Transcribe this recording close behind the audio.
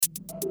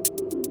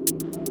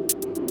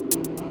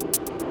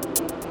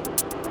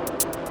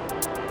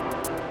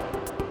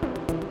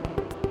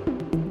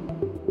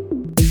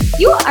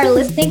You are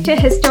listening to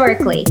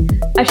Historically,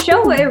 a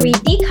show where we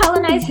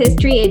decolonize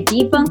history and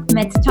debunk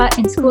myths taught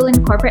in school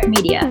and corporate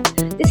media.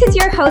 This is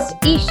your host,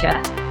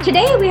 Isha.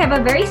 Today we have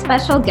a very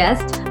special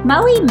guest,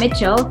 Molly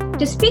Mitchell,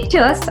 to speak to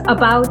us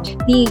about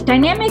the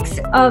dynamics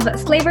of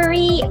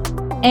slavery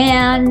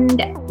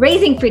and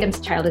Raising Freedom's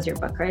Child is your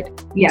book, right?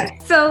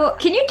 Yes. So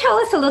can you tell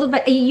us a little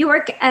bit, you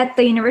work at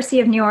the University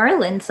of New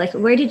Orleans, like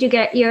where did you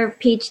get your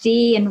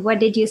PhD and what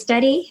did you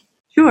study?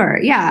 Sure.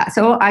 Yeah.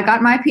 So I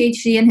got my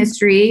PhD in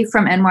history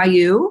from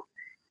NYU,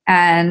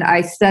 and I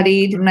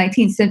studied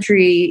 19th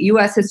century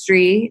U.S.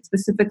 history,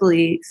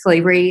 specifically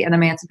slavery and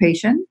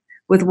emancipation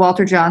with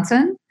Walter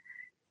Johnson.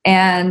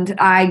 And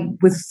I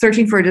was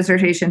searching for a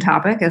dissertation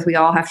topic, as we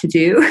all have to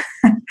do,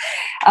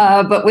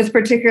 but was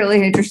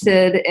particularly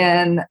interested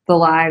in the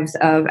lives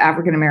of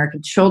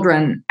African-American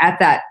children at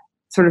that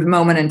sort of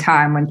moment in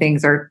time when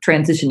things are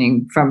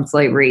transitioning from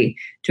slavery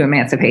to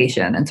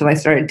emancipation. And so I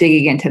started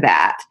digging into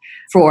that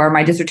for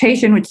my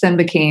dissertation, which then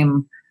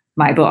became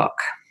my book.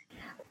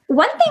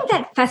 One thing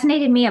that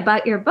fascinated me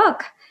about your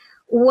book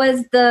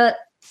was the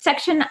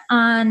section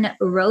on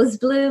Rose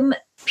Bloom,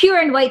 pure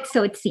and white,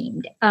 so it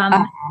seemed.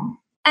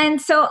 And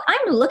so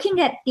I'm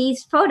looking at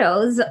these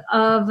photos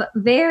of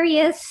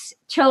various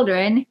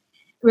children,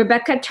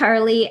 Rebecca,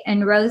 Charlie,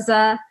 and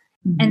Rosa,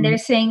 and they're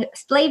saying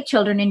slave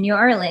children in New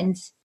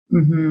Orleans.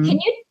 Can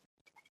you,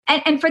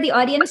 and for the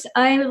audience,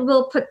 I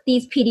will put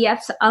these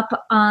PDFs up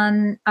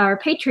on our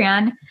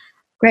Patreon.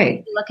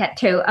 Great. To look at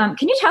too.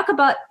 Can you talk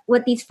about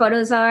what these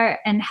photos are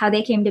and how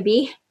they came to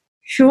be?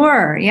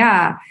 Sure.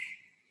 Yeah.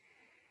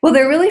 Well,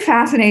 they're really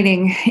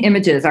fascinating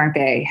images, aren't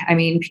they? I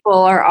mean, people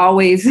are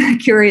always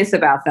curious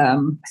about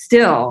them.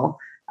 Still,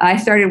 I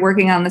started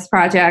working on this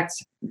project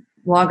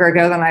longer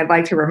ago than I'd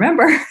like to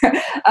remember.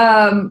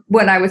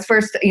 When I was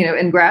first,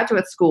 in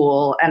graduate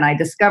school, and I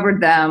discovered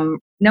them.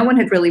 No one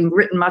had really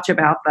written much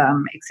about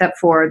them, except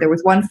for there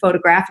was one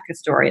photographic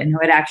historian who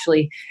had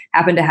actually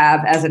happened to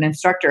have as an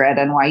instructor at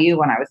NYU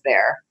when I was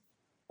there.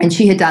 And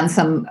she had done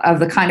some of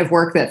the kind of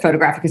work that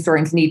photographic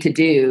historians need to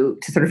do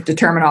to sort of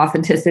determine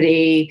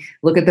authenticity,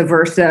 look at the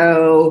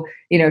verso,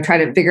 try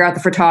to figure out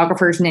the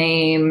photographer's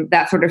name,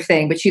 that sort of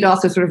thing. But she'd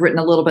also sort of written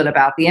a little bit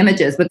about the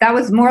images. But that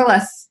was more or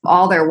less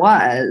all there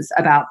was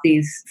about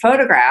these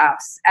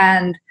photographs.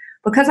 And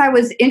because I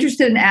was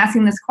interested in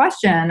asking this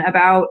question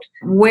about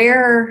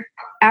where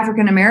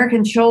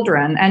African-American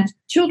children and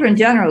children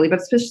generally,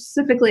 but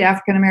specifically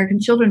African-American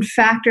children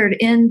factored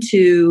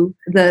into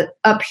the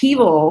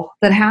upheaval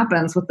that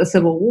happens with the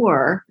Civil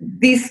War,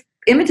 these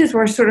images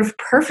were sort of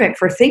perfect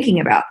for thinking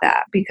about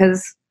that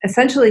because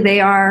essentially they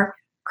are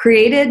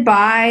created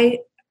by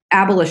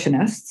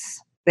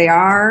abolitionists. They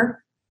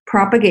are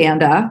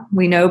propaganda.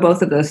 We know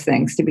both of those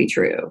things to be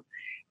true.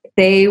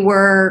 They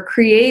were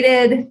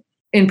created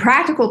in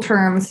practical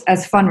terms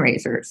as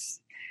fundraisers.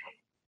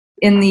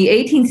 In the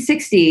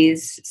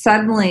 1860s,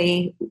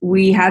 suddenly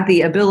we had the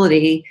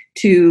ability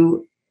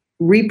to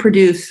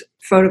reproduce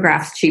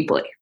photographs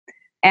cheaply.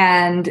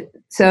 And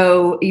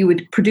so you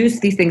would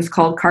produce these things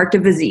called carte de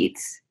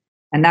visites.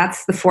 And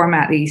that's the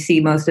format that you see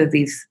most of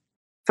these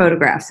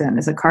photographs in,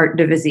 is a carte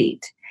de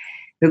visite.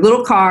 They're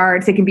little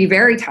cards. They can be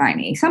very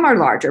tiny. Some are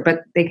larger,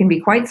 but they can be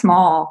quite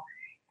small.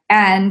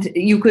 And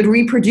you could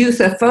reproduce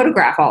a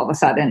photograph all of a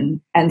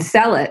sudden and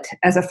sell it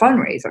as a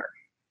fundraiser.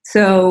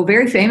 So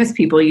very famous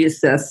people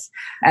use this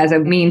as a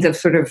means of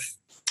sort of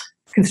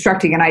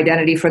constructing an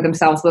identity for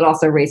themselves, but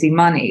also raising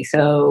money.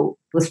 So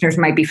listeners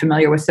might be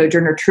familiar with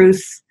Sojourner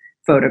Truth's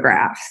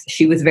photographs.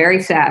 She was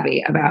very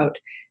savvy about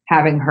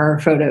having her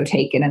photo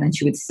taken, and then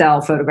she would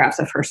sell photographs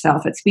of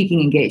herself at speaking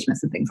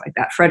engagements and things like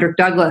that. Frederick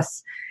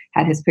Douglass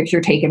had his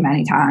picture taken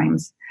many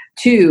times.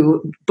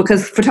 Too,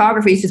 because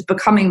photography is just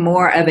becoming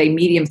more of a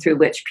medium through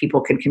which people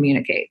can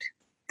communicate.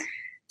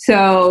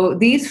 So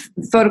these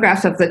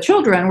photographs of the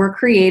children were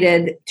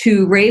created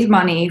to raise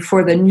money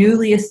for the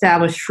newly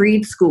established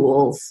freed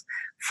schools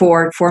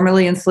for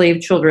formerly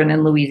enslaved children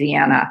in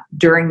Louisiana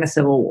during the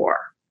Civil War.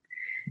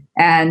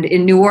 And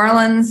in New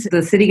Orleans,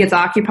 the city gets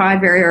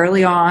occupied very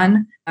early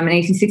on in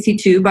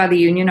 1862 by the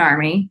Union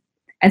Army.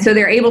 And so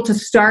they're able to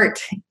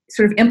start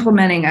sort of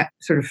implementing a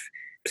sort of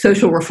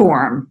social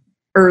reform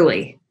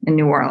early in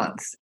New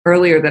Orleans,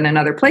 earlier than in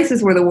other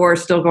places where the war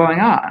is still going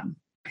on.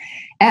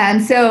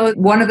 And so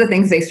one of the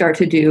things they start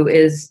to do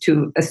is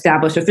to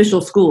establish official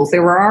schools.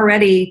 There were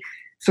already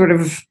sort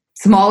of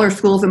smaller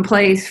schools in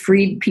place.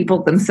 Freed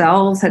people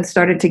themselves had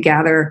started to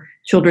gather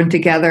children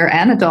together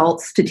and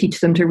adults to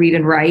teach them to read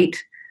and write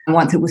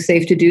once it was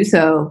safe to do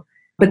so.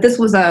 But this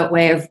was a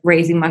way of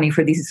raising money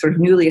for these sort of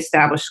newly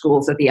established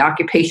schools that the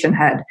occupation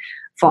had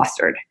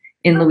fostered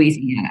in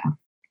Louisiana.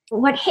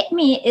 What hit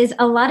me is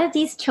a lot of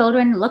these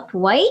children looked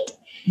white,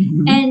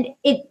 and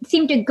it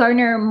seemed to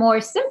garner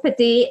more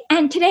sympathy.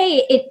 And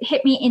today it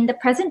hit me in the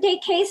present day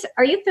case.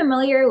 Are you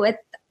familiar with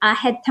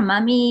Ahed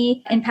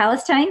Tamami in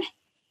Palestine?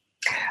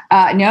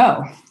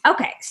 No.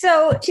 Okay.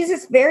 So she's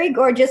this very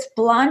gorgeous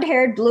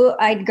blonde-haired,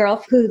 blue-eyed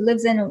girl who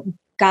lives in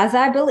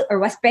Gaza, or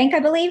West Bank, I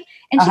believe.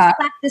 And she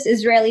slapped this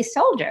Israeli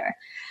soldier.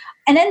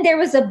 And then there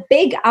was a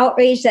big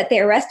outrage that they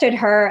arrested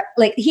her.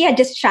 Like he had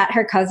just shot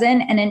her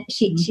cousin and then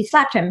she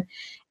slapped him.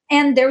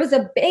 And there was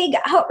a big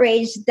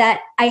outrage that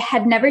I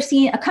had never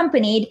seen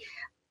accompanied,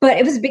 but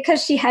it was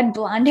because she had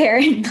blonde hair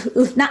and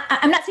blue.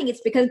 I'm not saying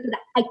it's because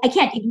I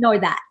can't ignore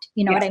that.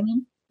 You know what I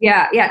mean?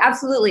 Yeah,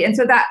 absolutely. And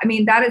so that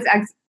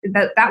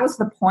was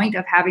the point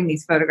of having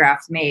these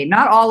photographs made.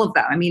 Not all of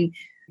them. I mean,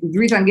 the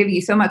reason I'm giving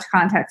you so much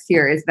context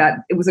here is that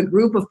it was a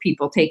group of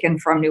people taken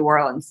from New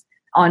Orleans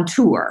on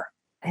tour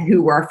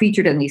who were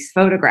featured in these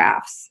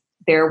photographs.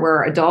 There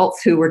were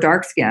adults who were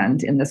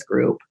dark-skinned in this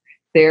group.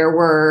 There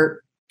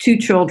were 2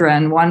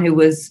 children, one who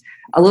was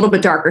a little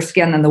bit darker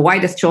skinned than the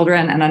whitest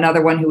children, and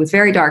another one who was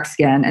very dark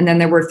skinned. And then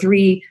there were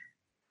 3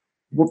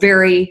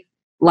 very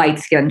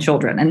light-skinned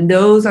children. And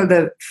those are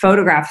the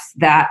photographs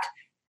that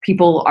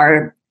people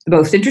are the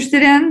most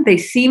interested in. They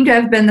seem to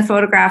have been the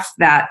photographs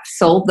that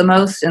sold the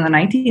most in the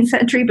 19th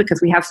century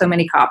because we have so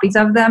many copies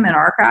of them in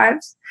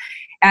archives.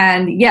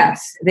 And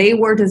yes, they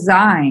were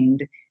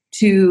designed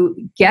to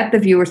get the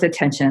viewer's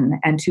attention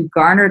and to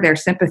garner their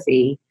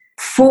sympathy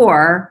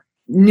for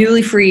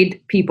newly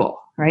freed people,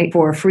 right?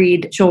 For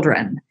freed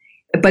children.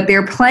 But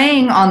they're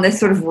playing on this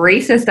sort of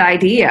racist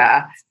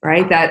idea,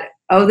 right? That,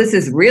 oh, this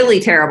is really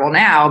terrible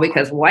now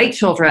because white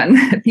children,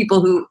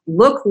 people who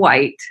look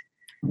white,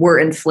 were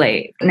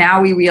enslaved.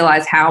 Now we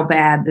realize how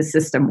bad the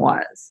system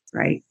was,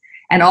 right?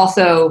 And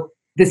also,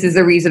 this is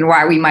the reason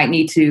why we might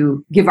need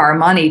to give our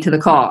money to the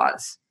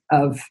cause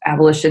of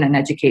abolition and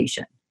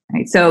education,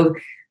 right? So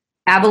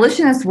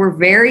abolitionists were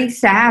very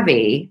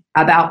savvy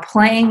about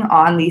playing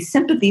on these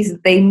sympathies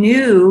that they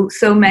knew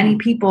so many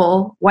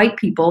people, white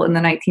people in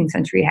the 19th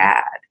century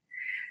had.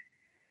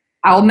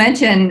 I'll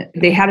mention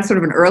they had a sort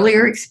of an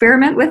earlier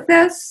experiment with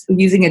this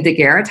using a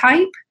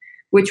daguerreotype,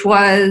 which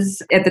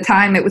was, at the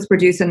time it was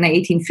produced in the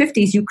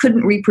 1850s, you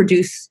couldn't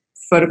reproduce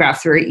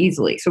photographs very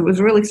easily. So it was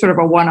really sort of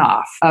a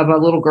one-off of a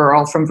little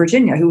girl from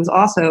Virginia who was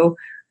also,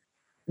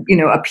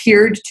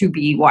 appeared to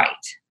be white.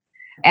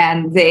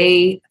 And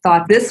they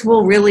thought this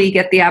will really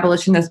get the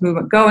abolitionist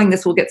movement going.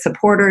 This will get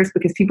supporters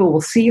because people will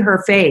see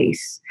her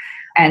face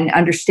and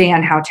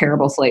understand how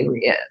terrible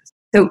slavery is.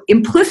 So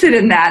implicit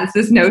in that is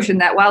this notion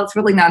that, well, it's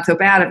really not so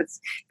bad if it's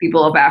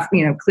people of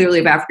clearly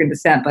of African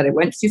descent. But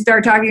once you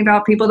start talking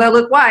about people that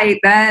look white,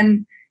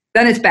 then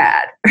it's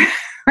bad,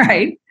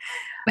 right?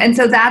 And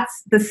so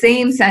that's the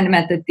same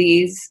sentiment that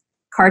these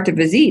cartes de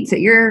visite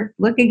that you're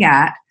looking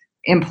at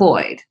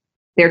employed.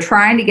 They're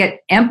trying to get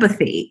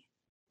empathy,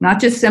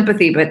 not just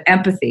sympathy, but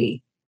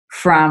empathy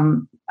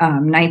from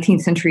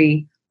 19th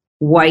century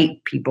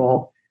white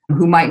people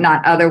who might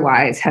not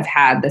otherwise have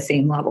had the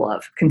same level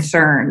of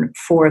concern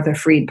for the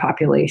freed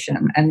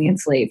population and the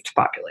enslaved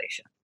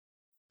population.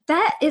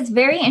 That is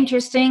very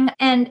interesting.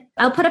 And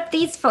I'll put up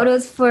these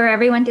photos for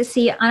everyone to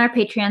see on our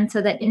Patreon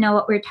so that you know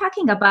what we're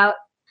talking about.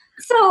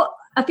 So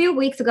a few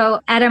weeks ago,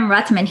 Adam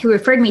Rothman, who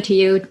referred me to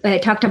you,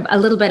 talked a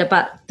little bit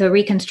about the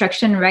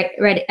Reconstruction right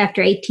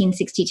after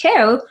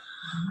 1862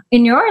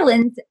 in New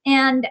Orleans.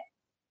 And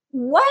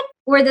what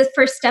were the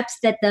first steps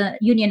that the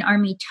Union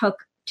Army took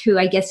to,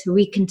 I guess,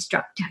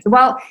 reconstruct?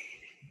 Well,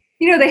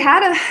 they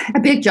had a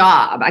big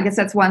job. I guess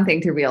that's one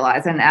thing to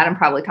realize. And Adam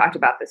probably talked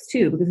about this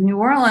too, because New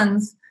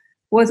Orleans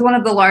was one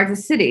of the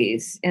largest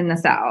cities in the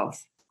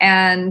South.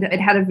 And it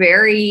had a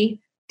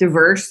very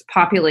diverse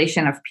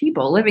population of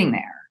people living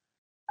there.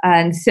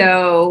 And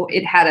so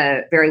it had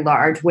a very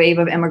large wave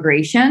of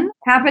immigration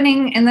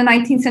happening in the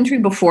 19th century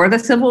before the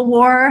Civil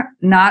War,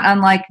 not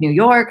unlike New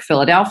York,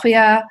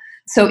 Philadelphia.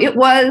 So it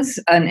was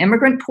an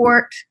immigrant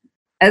port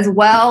as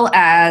well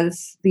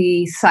as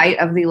the site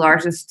of the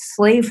largest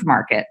slave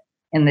market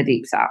in the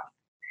Deep South.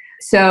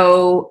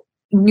 So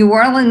New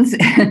Orleans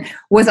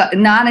was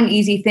not an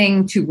easy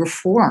thing to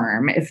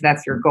reform, if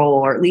that's your goal,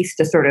 or at least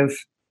to sort of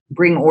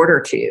bring order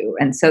to.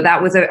 And so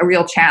that was a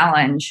real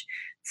challenge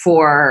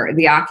for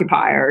the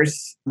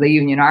occupiers, the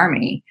Union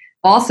Army.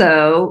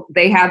 Also,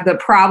 they have the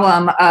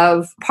problem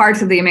of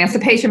parts of the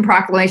Emancipation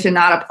Proclamation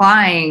not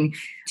applying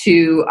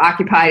to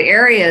occupied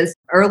areas.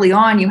 Early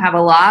on, you have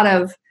a lot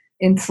of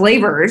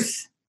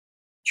enslavers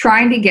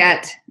trying to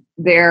get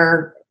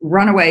their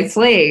runaway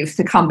slaves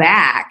to come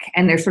back,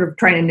 and they're sort of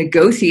trying to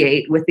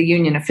negotiate with the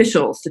Union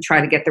officials to try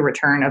to get the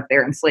return of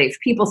their enslaved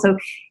people. So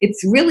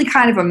it's really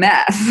kind of a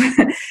mess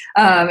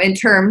in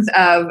terms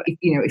of,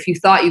 if you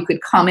thought you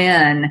could come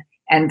in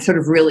and sort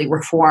of really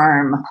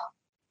reform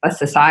a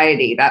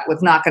society, that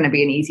was not going to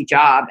be an easy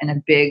job in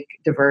a big,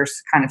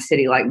 diverse kind of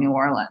city like New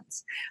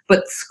Orleans.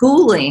 But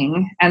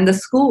schooling and the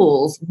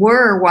schools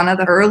were one of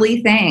the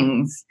early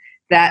things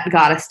that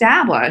got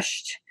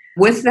established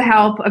with the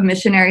help of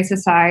missionary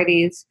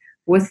societies,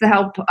 with the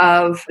help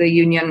of the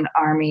Union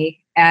Army,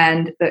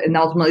 and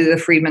ultimately the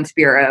Freedmen's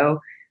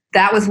Bureau.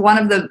 That was one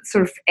of the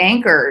sort of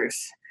anchors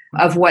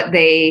of what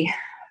they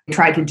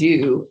tried to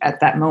do at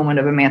that moment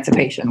of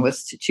emancipation,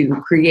 was to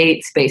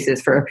create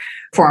spaces for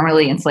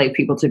formerly enslaved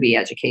people to be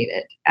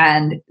educated.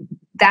 And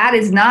that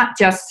is not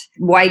just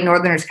white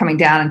Northerners coming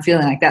down and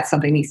feeling like that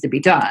something needs to be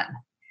done.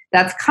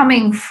 that's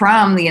coming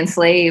from the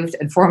enslaved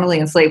and formerly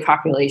enslaved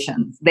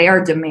populations. They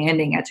are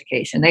demanding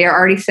education. They are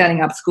already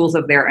setting up schools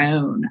of their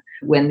own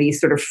when these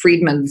sort of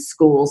freedmen's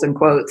schools, in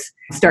quotes,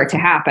 start to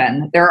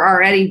happen. There are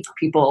already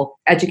people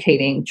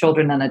educating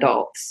children and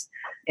adults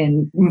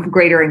in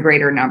greater and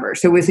greater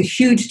numbers. So it was a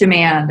huge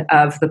demand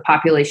of the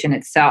population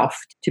itself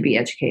to be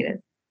educated.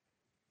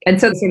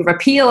 And so the sort of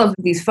appeal of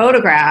these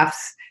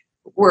photographs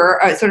were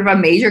a sort of a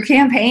major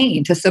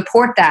campaign to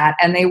support that.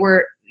 And they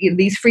were,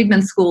 these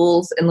freedmen's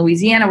schools in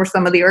Louisiana were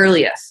some of the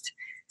earliest.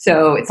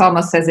 So it's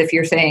almost as if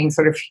you're saying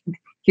sort of,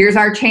 here's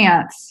our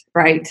chance,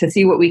 right, to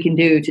see what we can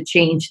do to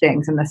change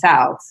things in the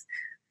South.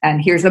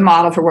 And here's a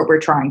model for what we're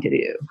trying to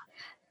do.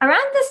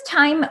 Around this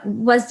time,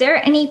 was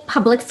there any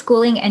public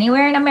schooling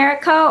anywhere in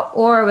America,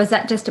 or was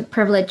that just a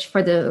privilege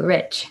for the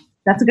rich?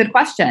 That's a good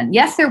question.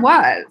 Yes, there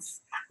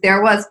was.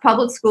 There was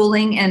public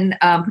schooling, in,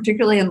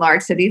 particularly in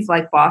large cities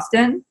like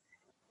Boston.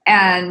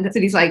 And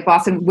cities like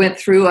Boston went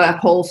through a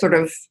whole sort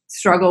of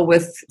struggle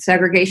with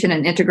segregation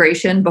and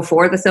integration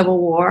before the Civil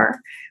War.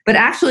 But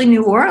actually,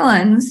 New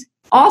Orleans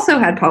also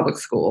had public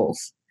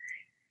schools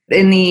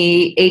in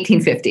the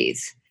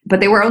 1850s, but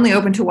they were only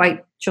open to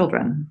white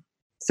children.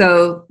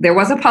 So there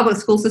was a public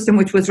school system,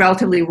 which was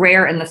relatively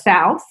rare in the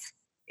South,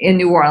 in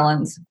New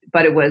Orleans,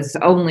 but it was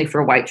only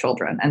for white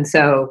children. And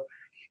so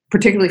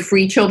particularly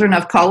free children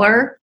of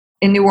color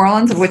in New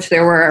Orleans, of which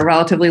there were a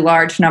relatively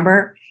large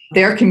number,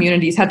 their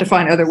communities had to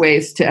find other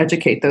ways to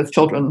educate those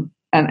children.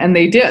 And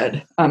they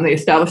did. They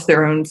established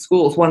their own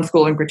schools. One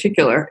school in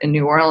particular in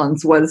New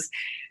Orleans was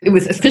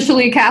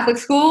officially a Catholic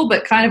school,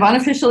 but kind of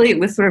unofficially, it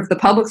was sort of the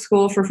public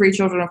school for free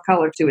children of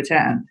color to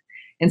attend.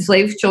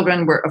 Enslaved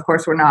children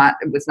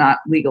it was not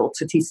legal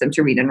to teach them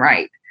to read and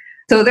write.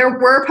 So there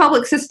were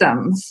public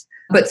systems,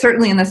 but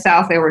certainly in the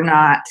South, they were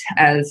not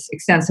as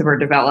extensive or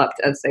developed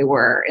as they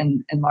were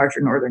in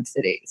larger northern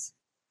cities.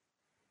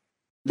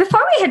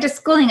 Before we head to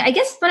schooling, I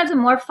guess one of the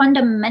more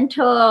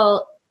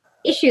fundamental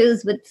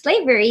issues with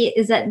slavery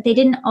is that they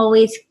didn't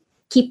always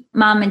keep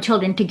mom and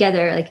children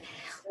together. Like,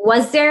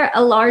 was there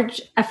a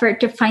large effort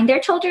to find their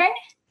children?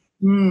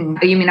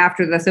 You mean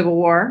after the Civil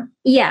War?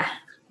 Yeah.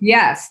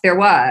 Yes, there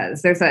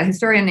was. There's a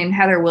historian named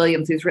Heather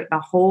Williams who's written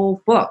a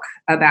whole book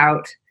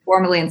about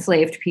formerly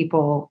enslaved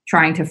people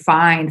trying to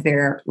find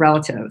their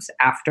relatives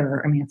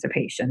after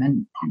emancipation.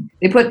 And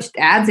they put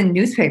ads in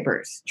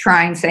newspapers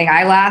saying,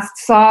 I last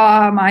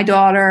saw my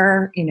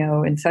daughter,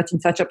 in such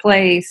and such a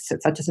place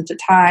at such and such a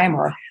time,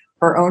 or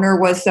her owner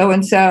was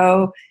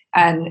so-and-so.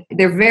 And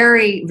they're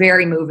very,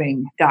 very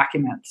moving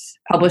documents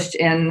published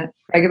in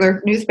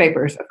regular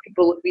newspapers of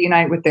people who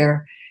unite with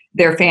their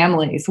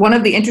families. One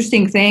of the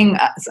interesting things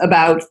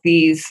about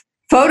these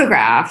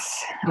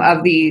photographs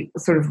of the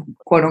sort of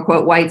quote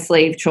unquote white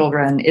slave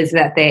children is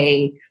that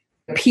they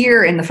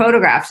appear in the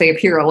photographs, they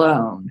appear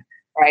alone,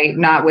 right?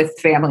 Not with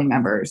family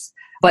members.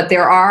 But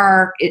there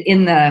are,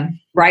 in the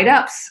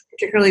write-ups,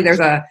 particularly there's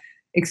a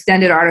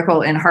extended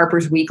article in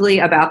Harper's Weekly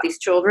about these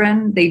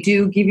children. They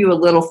do give you a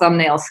little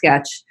thumbnail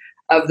sketch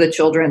of the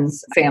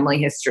children's family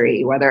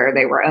history, whether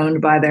they were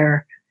owned by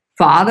their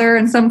father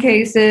in some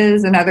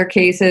cases, in other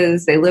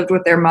cases they lived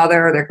with their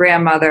mother or their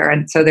grandmother,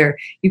 and so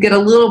you get a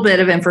little bit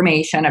of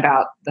information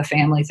about the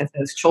families of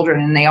those children,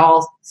 and they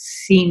all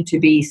seem to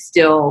be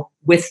still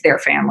with their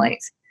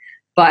families.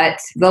 But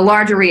the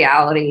larger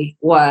reality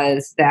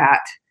was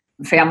that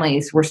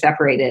families were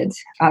separated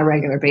on a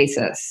regular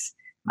basis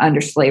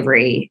under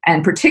slavery,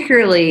 and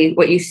particularly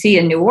what you see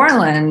in New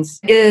Orleans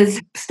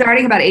is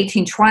starting about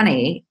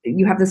 1820,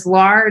 you have this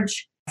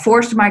large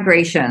forced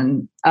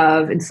migration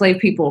of enslaved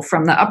people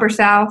from the upper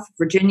South,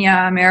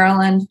 Virginia,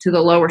 Maryland, to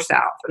the lower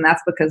South. And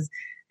that's because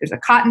there's a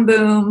cotton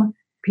boom.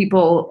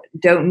 People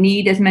don't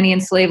need as many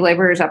enslaved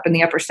laborers up in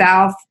the upper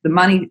South. The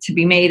money to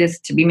be made is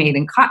to be made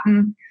in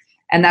cotton.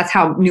 And that's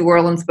how New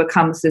Orleans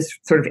becomes this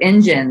sort of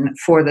engine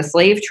for the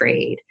slave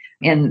trade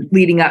in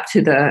leading up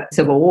to the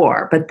Civil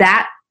War. But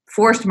that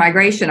forced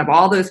migration of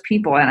all those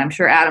people, and I'm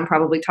sure Adam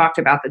probably talked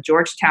about the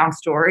Georgetown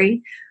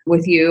story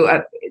with you.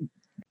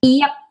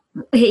 Yep.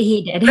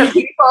 He did. The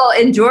people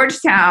in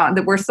Georgetown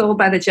that were sold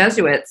by the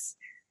Jesuits,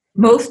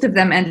 most of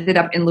them ended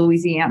up in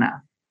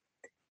Louisiana.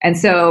 And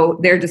so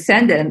their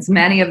descendants,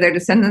 many of their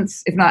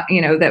descendants, if not,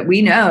 that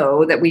we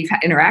know that we've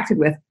interacted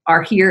with,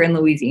 are here in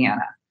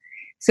Louisiana.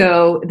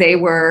 So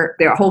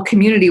their whole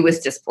community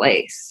was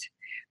displaced.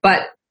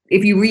 But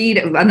if you read,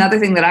 another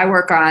thing that I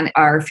work on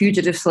are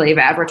fugitive slave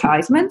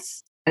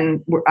advertisements.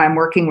 And I'm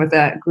working with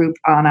a group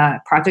on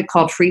a project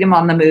called Freedom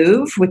on the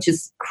Move, which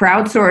is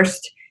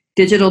crowdsourced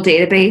digital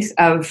database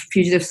of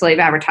fugitive slave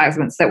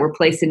advertisements that were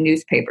placed in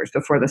newspapers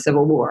before the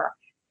Civil War.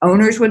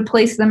 Owners would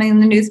place them in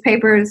the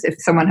newspapers if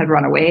someone had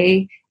run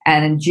away,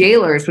 and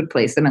jailers would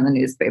place them in the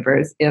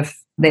newspapers if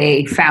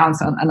they found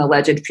an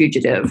alleged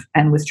fugitive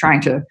and was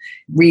trying to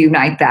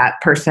reunite that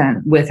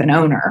person with an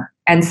owner.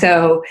 And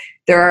so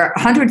there are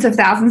hundreds of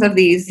thousands of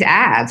these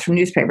ads from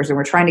newspapers, and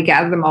we're trying to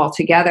gather them all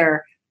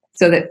together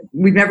so that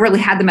we've never really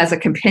had them as a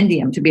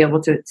compendium to be able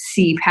to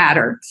see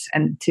patterns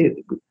and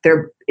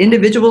they're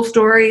individual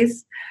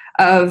stories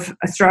of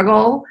a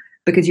struggle,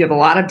 because you have a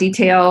lot of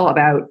detail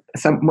about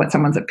what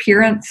someone's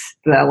appearance,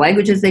 the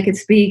languages they could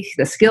speak,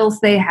 the skills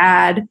they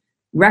had,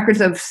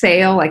 records of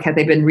sale, like had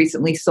they been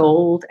recently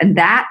sold. And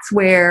that's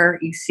where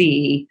you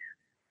see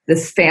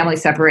this family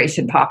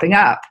separation popping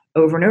up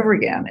over and over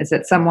again, is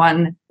that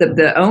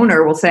the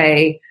owner will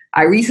say,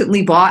 I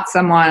recently bought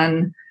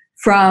someone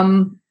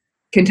from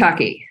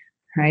Kentucky,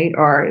 right?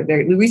 Or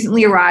we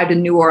recently arrived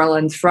in New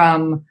Orleans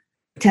from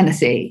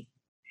Tennessee.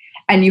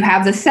 And you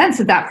have the sense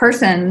that that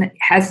person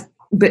has,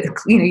 but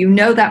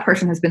that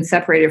person has been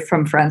separated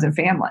from friends and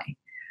family.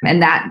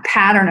 And that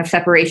pattern of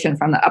separation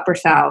from the upper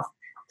South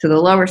to the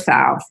lower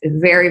South is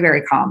very,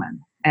 very common,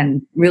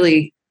 and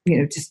really,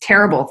 just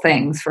terrible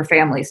things for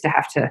families to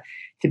have to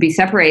be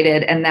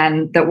separated. And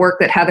then the work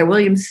that Heather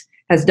Williams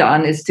has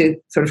done is to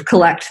sort of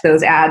collect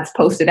those ads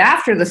posted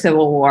after the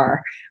Civil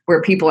War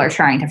where people are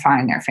trying to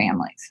find their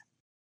families.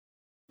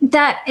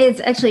 That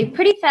is actually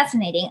pretty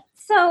fascinating.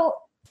 So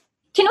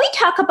can we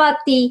talk about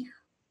the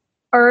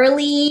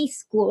early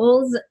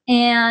schools?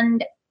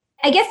 And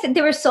I guess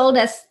they were sold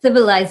as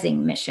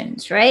civilizing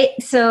missions, right?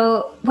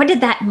 So what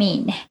did that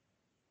mean?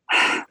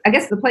 I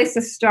guess the place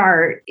to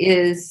start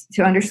is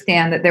to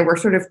understand that there were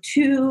sort of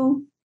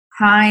two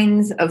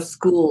kinds of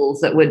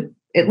schools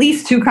at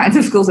least two kinds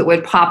of schools that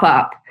would pop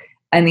up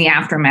in the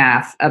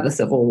aftermath of the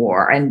Civil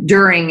War and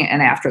during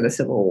and after the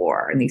Civil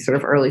War, in these sort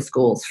of early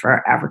schools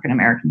for African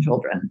American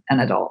children and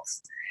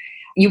adults.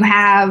 You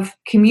have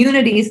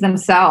communities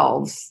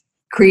themselves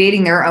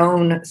creating their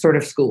own sort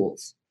of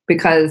schools,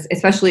 because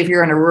especially if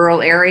you're in a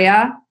rural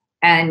area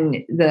and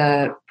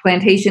the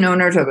plantation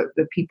owners or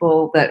the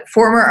people that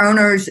former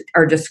owners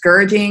are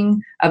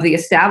discouraging of the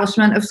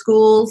establishment of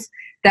schools,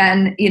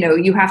 then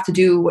you have to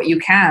do what you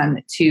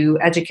can to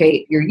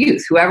educate your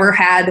youth. Whoever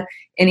had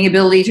any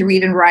ability to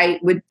read and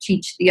write would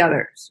teach the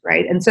others,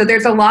 right? And so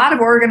there's a lot of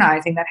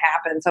organizing that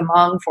happens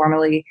among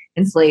formerly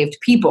enslaved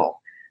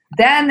people.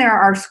 Then there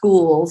are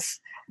schools,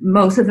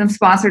 most of them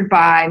sponsored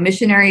by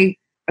missionary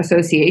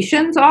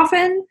associations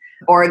often,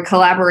 or in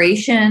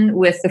collaboration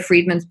with the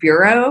Freedmen's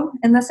Bureau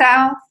in the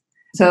South.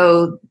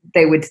 So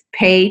they would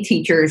pay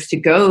teachers to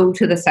go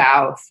to the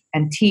South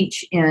and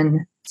teach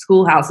in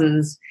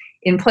schoolhouses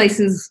in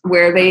places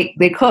where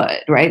they could,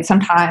 right?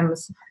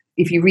 Sometimes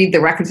if you read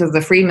the records of the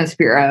Freedmen's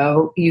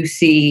Bureau, you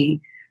see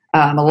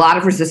a lot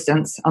of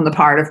resistance on the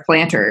part of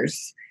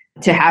planters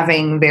to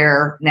having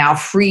their now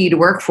freed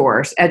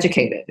workforce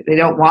educated. They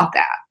don't want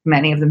that.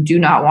 Many of them do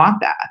not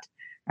want that,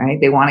 right?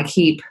 They want to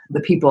keep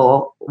the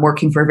people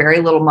working for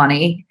very little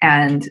money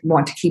and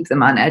want to keep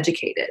them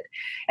uneducated.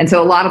 And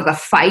so a lot of the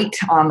fight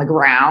on the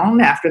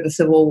ground after the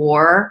Civil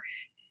War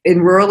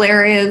in rural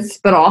areas,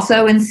 but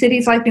also in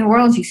cities like New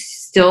Orleans, you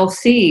still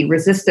see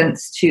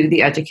resistance to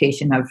the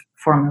education of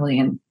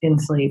formerly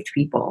enslaved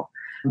people.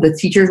 The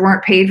teachers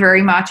weren't paid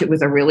very much. It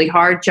was a really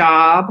hard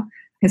job.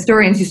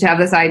 Historians used to have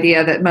this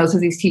idea that most of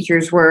these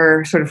teachers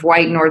were sort of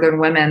white Northern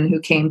women who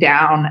came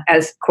down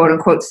as quote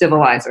unquote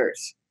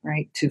civilizers,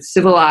 right? To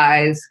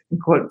civilize, in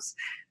quotes,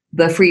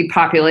 the freed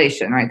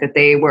population, right? That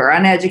they were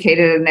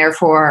uneducated and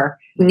therefore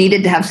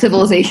needed to have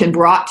civilization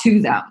brought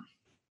to them.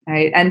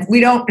 Right? And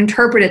we don't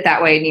interpret it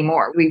that way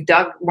anymore. We've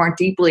dug more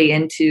deeply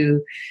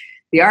into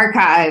the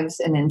archives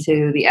and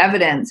into the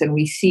evidence, and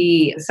we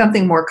see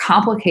something more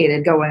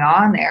complicated going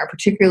on there,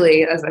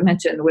 particularly, as I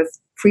mentioned, with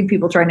freed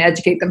people trying to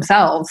educate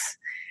themselves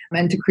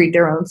and to create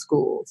their own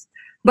schools.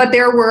 But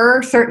there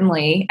were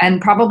certainly,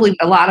 and probably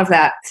a lot of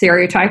that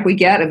stereotype we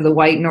get of the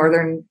white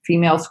Northern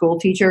female school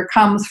teacher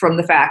comes from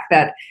the fact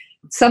that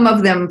some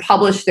of them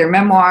published their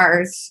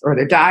memoirs or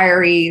their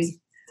diaries,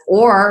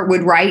 or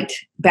would write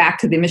back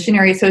to the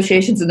missionary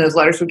associations, and those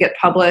letters would get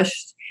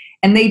published.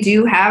 And they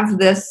do have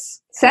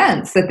this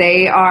sense that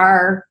they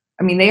are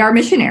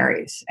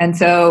missionaries. And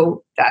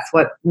so that's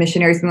what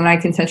missionaries in the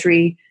 19th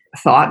century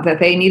thought that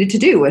they needed to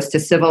do, was to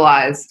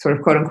civilize sort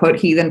of quote unquote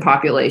heathen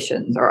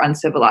populations or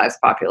uncivilized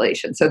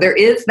populations. So there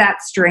is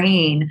that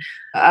strain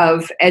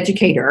of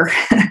educator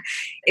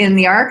in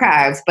the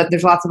archives, but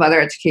there's lots of other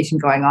education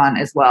going on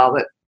as well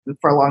that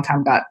for a long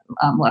time got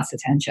less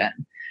attention.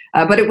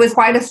 But it was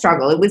quite a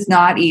struggle. It was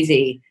not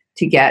easy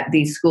to get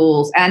these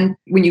schools. And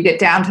when you get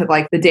down to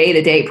like the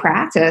day-to-day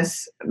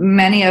practice,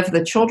 many of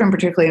the children,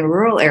 particularly in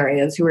rural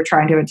areas who were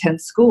trying to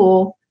attend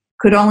school,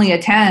 could only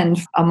attend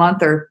a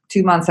month or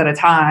 2 months at a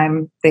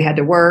time. They had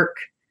to work.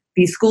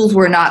 These schools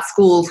were not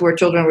schools where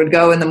children would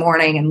go in the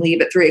morning and leave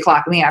at 3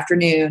 o'clock in the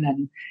afternoon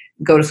and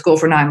go to school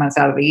for 9 months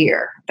out of the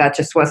year. That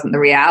just wasn't the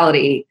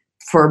reality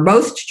for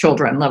most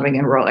children living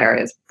in rural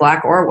areas,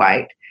 Black or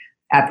white,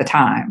 at the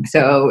time.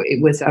 So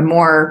it was a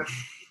more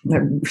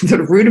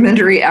sort of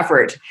rudimentary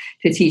effort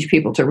to teach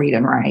people to read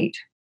and write.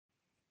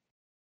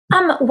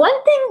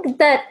 One thing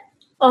that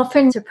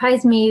often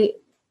surprised me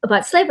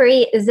about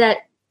slavery is that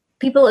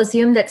people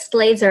assume that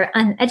slaves are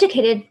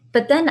uneducated,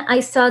 but then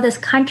I saw this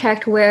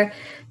contract where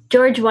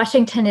George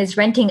Washington is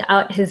renting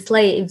out his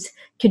slaves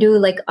to do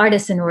like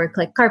artisan work,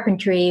 like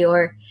carpentry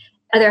or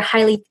other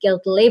highly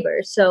skilled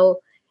labor.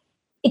 So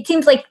it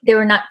seems like they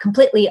were not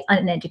completely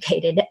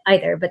uneducated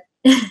either, but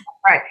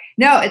Right.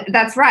 No,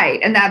 that's right.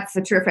 And that's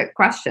a terrific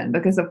question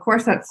because of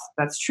course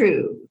that's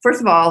true.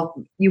 First of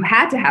all, you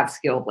had to have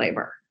skilled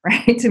labor,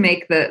 right? To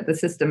make the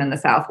system in the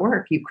South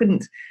work. You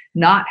couldn't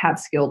not have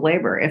skilled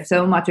labor. If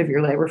so much of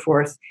your labor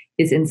force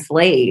is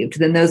enslaved,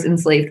 then those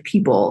enslaved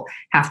people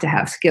have to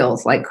have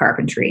skills like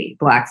carpentry,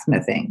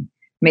 blacksmithing,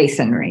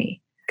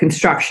 masonry,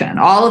 construction,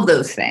 all of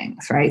those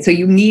things, right? So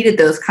you needed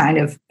those kind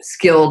of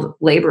skilled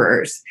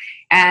laborers.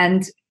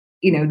 And,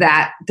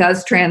 that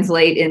does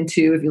translate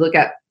into, if you look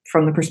at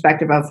from the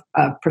perspective of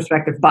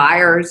prospective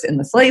buyers in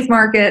the slave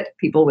market,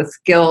 people with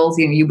skills,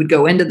 you would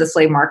go into the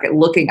slave market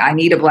looking, I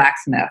need a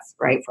blacksmith,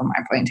 right, for my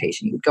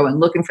plantation. You would go in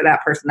looking for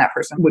that person. That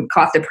person would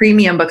cost a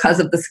premium because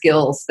of the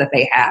skills that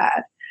they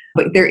had.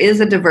 But there is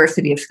a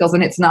diversity of skills,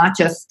 and it's not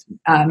just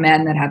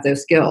men that have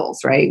those skills,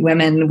 right?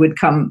 Women would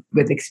come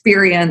with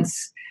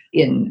experience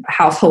in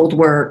household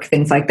work,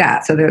 things like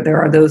that. So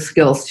there are those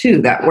skills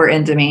too that were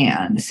in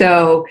demand.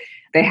 So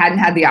they hadn't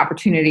had the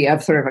opportunity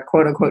of sort of a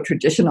quote unquote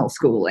traditional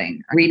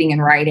schooling, reading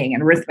and writing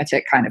and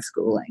arithmetic kind of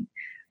schooling.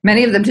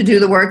 Many of them, to do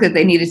the work that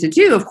they needed to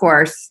do, of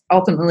course,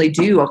 ultimately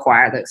do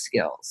acquire those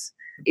skills.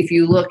 If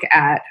you look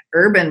at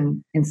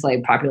urban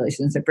enslaved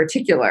populations in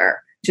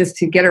particular, just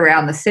to get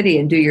around the city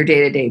and do your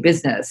day-to-day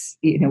business,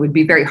 it would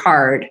be very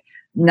hard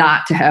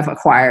not to have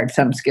acquired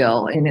some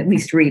skill in at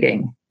least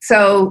reading.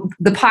 So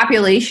the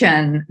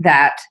population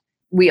that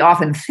we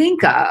often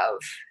think of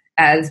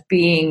as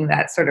being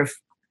that sort of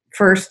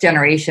first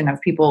generation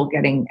of people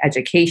getting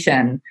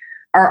education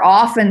are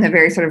often the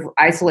very sort of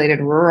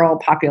isolated rural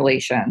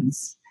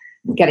populations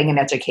getting an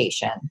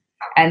education.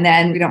 And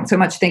then we don't so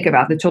much think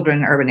about the children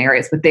in urban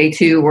areas, but they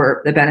too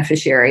were the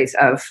beneficiaries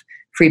of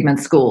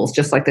freedmen's schools,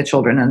 just like the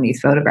children in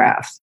these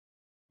photographs.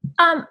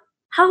 How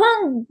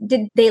long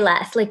did they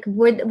last? Like,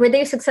 were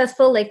they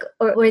successful? Like,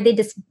 or were they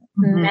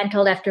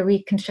dismantled after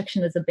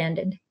Reconstruction was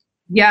abandoned?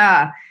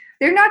 Yeah.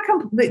 They're not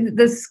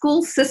the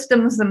school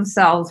systems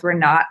themselves were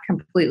not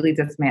completely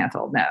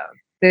dismantled. No,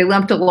 they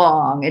limped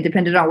along. It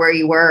depended on where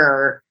you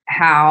were,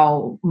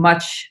 how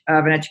much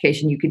of an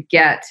education you could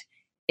get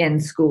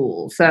in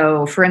school.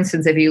 So, for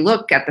instance, if you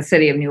look at the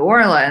city of New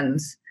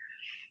Orleans,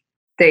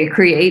 they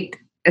create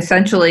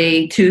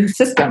essentially two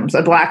systems,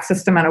 a black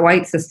system and a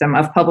white system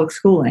of public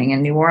schooling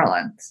in New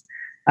Orleans.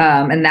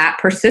 And that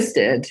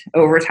persisted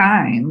over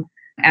time.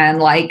 And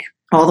like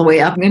all the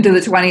way up into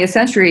the 20th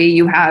century,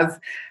 you have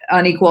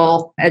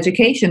unequal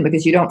education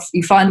because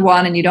you fund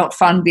one and you don't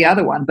fund the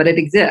other one, but it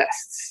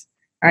exists,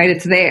 right?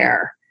 It's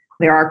there.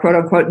 There are quote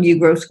unquote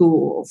Negro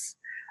schools,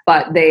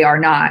 but they are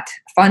not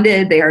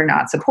funded, they are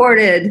not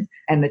supported,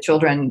 and the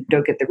children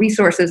don't get the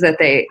resources that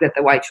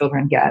the white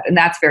children get. And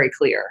that's very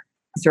clear.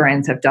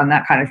 Historians have done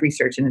that kind of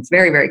research, and it's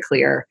very, very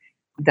clear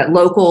that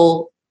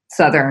local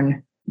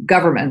Southern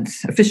government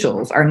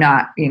officials are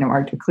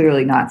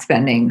clearly not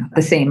spending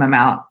the same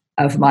amount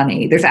of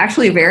money. There's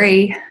actually a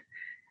very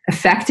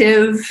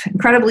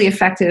incredibly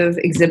effective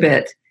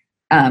exhibit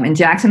in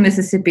Jackson,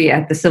 Mississippi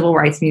at the Civil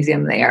Rights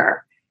Museum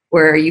there,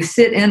 where you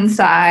sit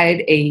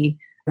inside a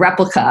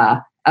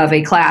replica of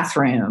a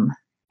classroom,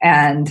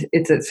 and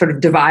it's sort of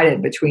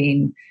divided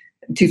between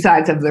two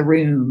sides of the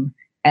room,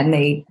 and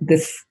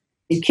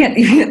you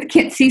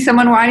can't see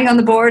someone writing on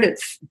the board,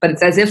 but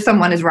it's as if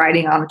someone is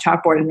writing on a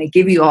chalkboard, and they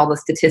give you all the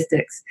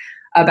statistics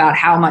about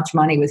how much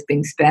money was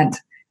being spent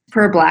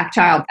per Black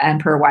child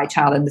and per white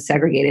child in the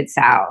segregated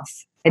South.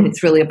 And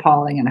it's really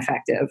appalling and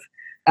effective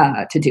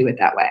to do it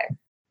that way.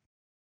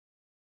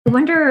 I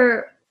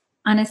wonder,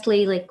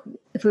 honestly, like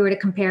if we were to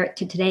compare it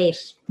to today,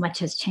 if much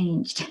has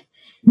changed.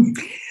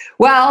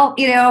 Well,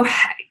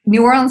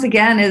 New Orleans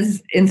again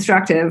is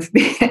instructive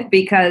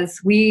because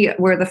we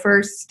were the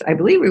first, I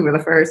believe we were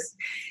the first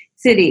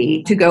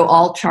city to go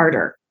all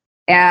charter.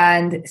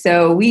 And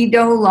so we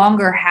no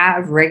longer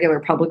have regular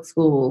public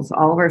schools.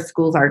 All of our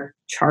schools are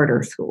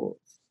charter schools.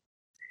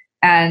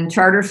 And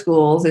charter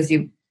schools, as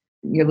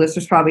your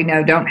listeners probably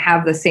know, don't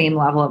have the same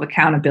level of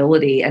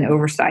accountability and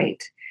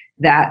oversight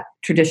that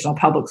traditional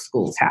public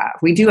schools have.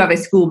 We do have a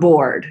school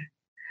board,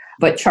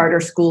 but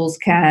charter schools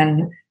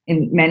can,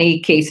 in many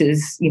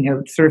cases,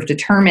 sort of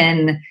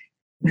determine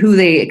who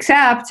they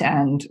accept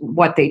and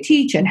what they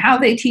teach and how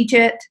they teach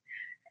it.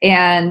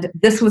 And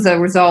this was a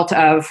result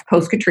of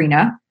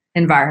post-Katrina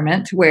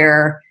environment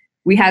where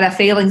we had a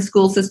failing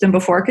school system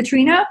before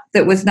Katrina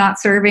that was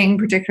not serving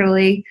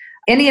particularly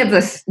any of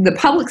the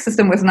public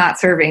system was not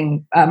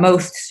serving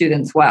most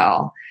students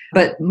well,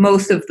 but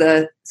most of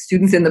the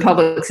students in the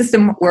public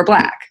system were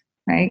Black,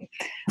 right?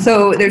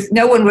 So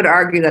no one would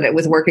argue that it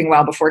was working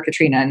well before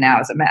Katrina and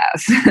now is a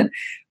mess,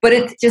 but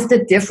it's just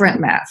a different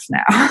mess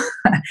now.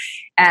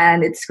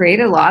 And it's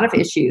created a lot of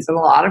issues and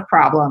a lot of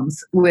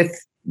problems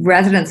with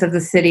residents of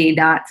the city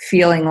not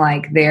feeling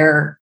like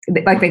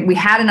we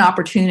had an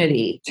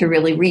opportunity to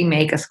really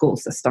remake a school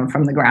system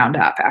from the ground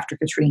up after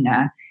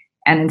Katrina.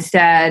 And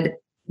instead,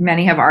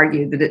 many have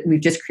argued that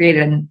we've just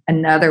created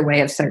another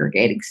way of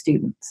segregating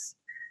students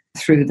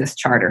through this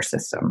charter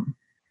system.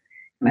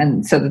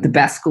 And so that the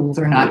best schools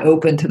are not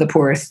open to the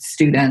poorest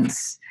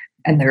students,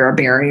 and there are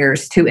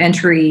barriers to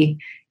entry,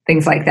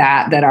 things like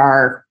that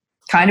are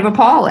kind of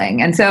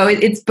appalling. And so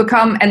it's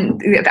become,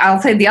 and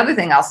I'll say the other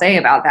thing I'll say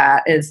about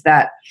that is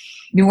that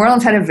New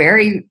Orleans had a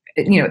very,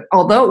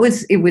 although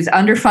it was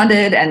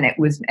underfunded and it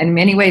was in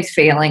many ways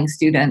failing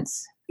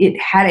students, it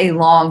had a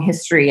long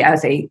history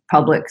as a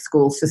public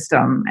school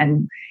system.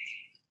 And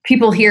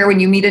people here, when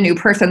you meet a new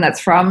person that's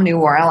from New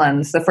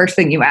Orleans, the first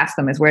thing you ask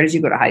them is, where did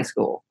you go to high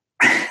school?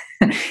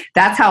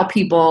 That's how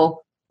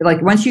people,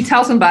 like, once you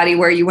tell somebody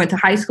where you went to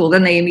high school,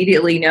 then they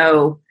immediately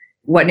know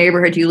what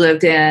neighborhood you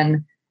lived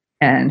in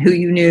and who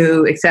you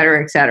knew, et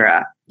cetera, et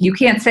cetera. You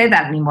can't say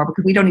that anymore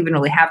because we don't even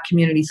really have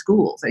community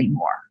schools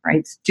anymore,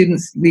 right?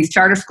 Students, these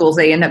charter schools,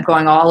 they end up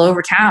going all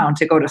over town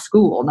to go to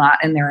school,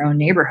 not in their own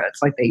neighborhoods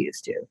like they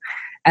used to.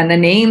 And the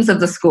names of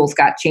the schools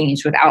got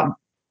changed without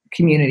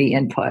community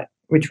input,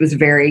 which was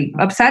very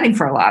upsetting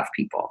for a lot of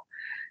people.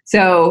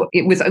 So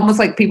it was almost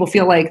like people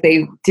feel like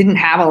they didn't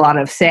have a lot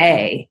of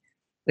say.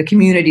 The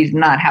community did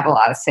not have a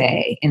lot of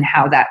say in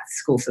how that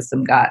school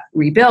system got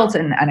rebuilt.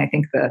 And I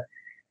think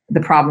the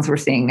problems we're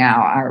seeing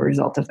now are a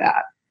result of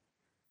that.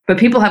 But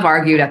people have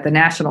argued at the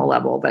national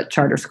level that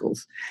charter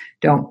schools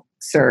don't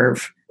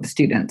serve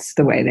students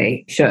the way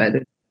they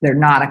should. They're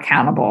not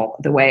accountable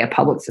the way a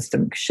public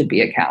system should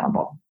be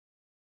accountable.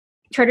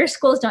 Charter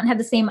schools don't have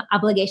the same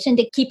obligation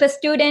to keep a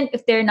student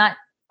if they're not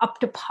up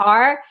to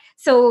par.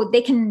 So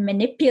they can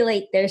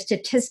manipulate their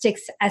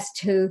statistics as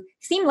to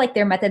seem like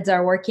their methods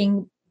are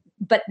working,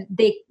 but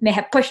they may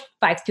have pushed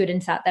 5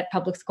 students out that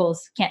public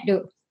schools can't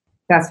do.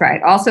 That's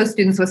right. Also,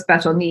 students with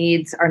special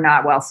needs are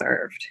not well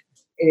served.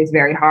 It is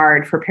very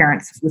hard for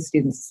parents with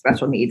students with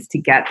special needs to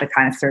get the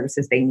kind of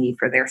services they need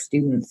for their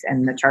students.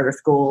 And the charter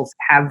schools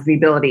have the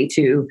ability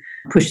to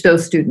push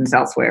those students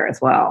elsewhere as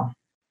well.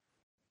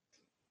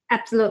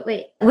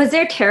 Absolutely. Was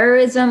there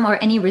terrorism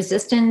or any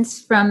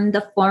resistance from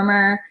the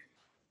former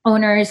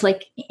owners,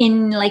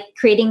 in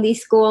creating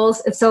these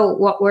schools? If so,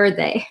 what were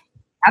they?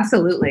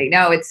 Absolutely.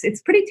 No, it's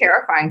pretty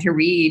terrifying to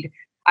read.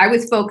 I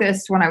was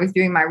focused when I was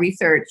doing my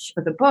research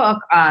for the book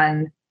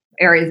on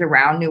areas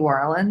around New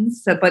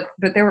Orleans, but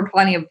there were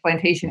plenty of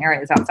plantation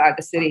areas outside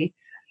the city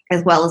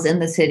as well as in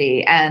the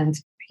city. And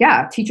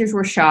yeah, teachers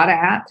were shot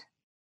at.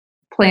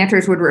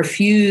 Planters would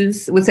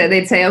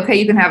they'd say, okay,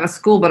 you can have a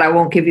school, but I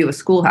won't give you a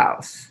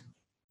schoolhouse.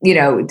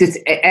 Just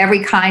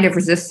every kind of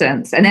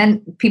resistance. And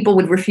then people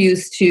would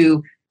refuse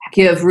to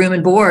give room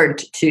and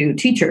board to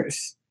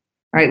teachers,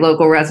 right?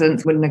 Local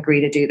residents wouldn't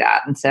agree to do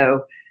that. And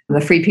so the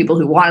free people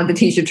who wanted the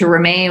teacher to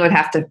remain would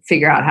have to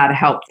figure out how to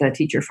help the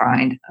teacher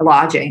find a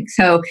lodging.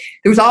 So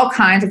there was all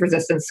kinds of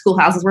resistance.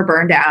 Schoolhouses were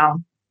burned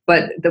down,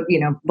 but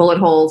bullet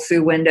holes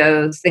through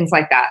windows, things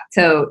like that.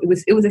 So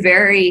it was a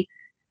very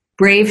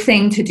brave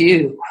thing to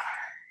do,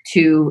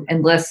 to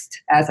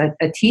enlist as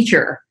a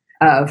teacher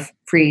of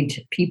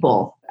freed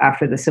people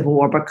after the Civil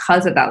War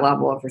because of that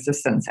level of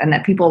resistance, and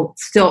that people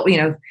still,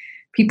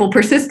 people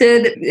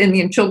persisted,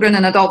 and children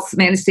and adults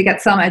managed to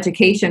get some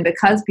education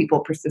because people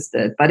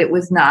persisted, but it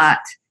was not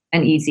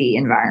an easy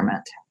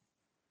environment.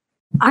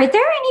 Are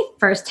there any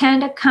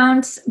firsthand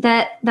accounts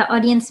that the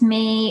audience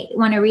may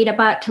want to read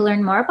about to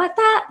learn more about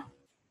that?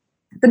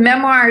 The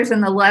memoirs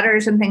and the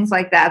letters and things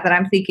like that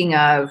I'm thinking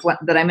of,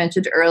 that I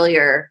mentioned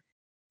earlier,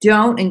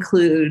 don't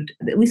include,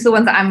 at least the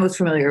ones that I'm most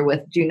familiar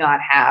with, do not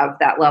have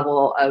that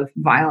level of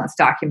violence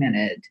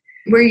documented.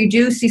 Where you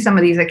do see some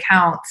of these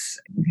accounts,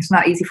 it's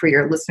not easy for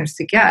your listeners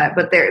to get,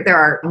 but there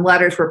are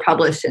letters were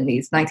published in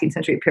these 19th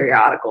century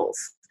periodicals.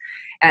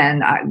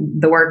 And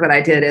the work that I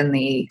did in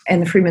the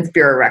Freedmen's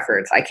Bureau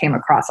records, I came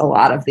across a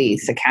lot of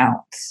these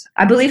accounts.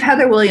 I believe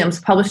Heather Williams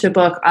published a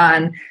book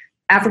on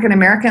African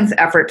Americans'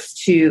 efforts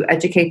to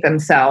educate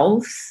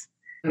themselves.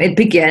 It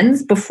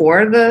begins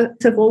before the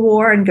Civil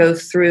War and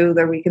goes through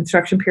the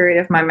Reconstruction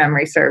period, if my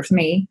memory serves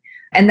me.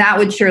 And that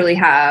would surely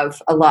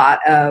have a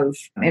lot of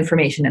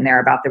information in there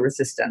about the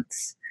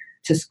resistance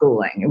to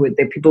schooling.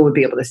 People would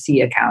be able to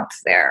see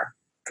accounts there,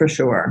 for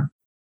sure.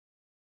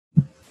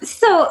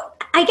 So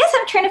I guess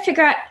I'm trying to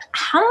figure out,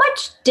 how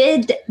much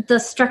did the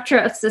structure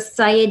of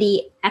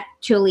society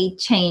actually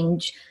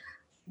change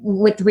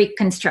with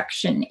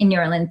Reconstruction in New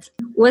Orleans?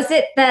 Was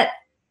it that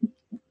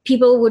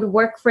people would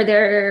work for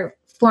their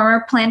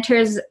former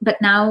planters,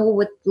 but now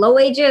with low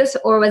wages,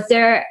 or was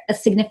there a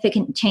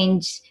significant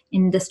change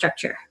in the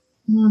structure?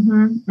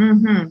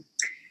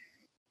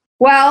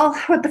 Well,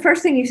 what the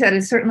first thing you said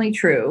is certainly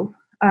true.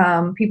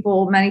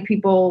 Many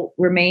people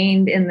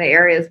remained in the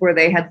areas where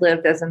they had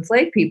lived as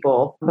enslaved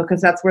people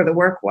because that's where the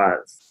work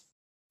was.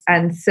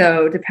 And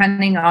so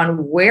depending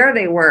on where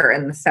they were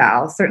in the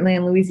South, certainly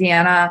in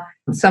Louisiana,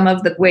 some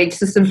of the wage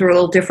systems were a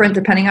little different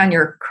depending on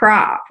your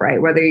crop,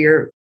 right? Whether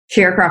you're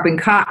sharecropping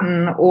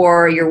cotton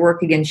or you're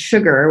working in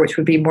sugar, which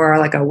would be more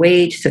like a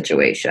wage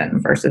situation,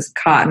 versus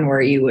cotton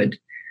where you would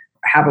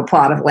have a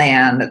plot of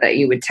land that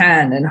you would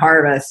tend and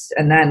harvest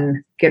and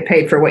then get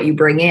paid for what you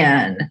bring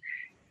in.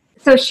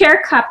 So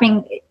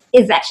sharecropping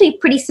is actually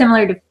pretty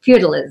similar to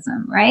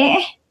feudalism,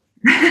 right?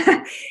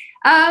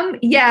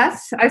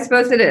 Yes, I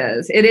suppose it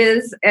is. It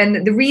is.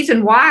 And the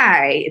reason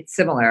why it's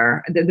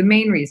similar, the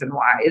main reason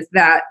why, is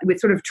that it would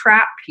sort of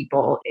trap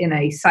people in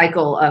a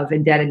cycle of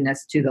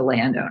indebtedness to the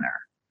landowner.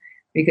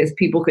 because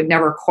people could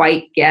never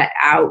quite get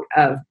out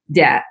of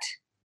debt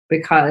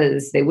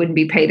because they wouldn't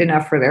be paid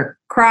enough for their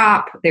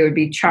crop. They would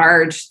be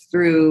charged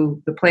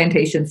through the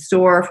plantation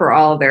store for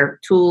all their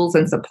tools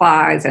and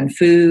supplies and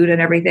food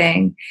and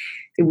everything.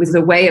 It was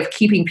a way of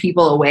keeping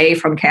people away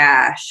from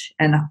cash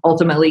and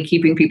ultimately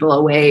keeping people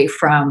away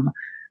from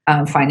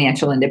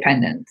financial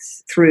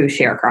independence through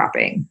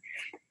sharecropping.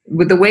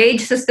 With the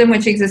wage system,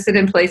 which existed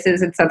in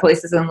some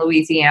places in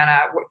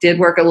Louisiana, did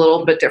work a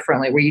little bit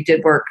differently, where you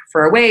did work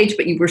for a wage,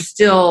 but you were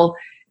still,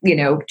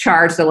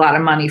 charged a lot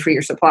of money for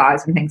your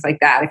supplies and things like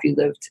that if you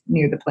lived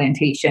near the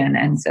plantation.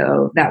 And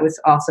so that was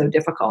also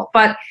difficult.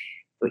 But,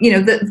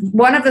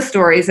 one of the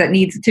stories that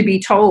needs to be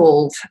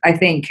told, I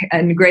think,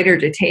 in greater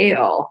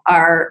detail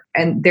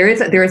and there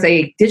is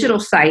a digital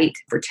site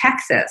for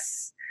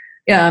Texas.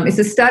 It's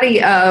a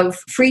study of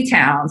free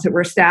towns that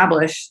were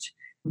established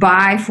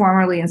by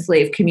formerly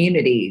enslaved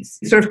communities,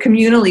 sort of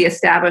communally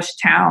established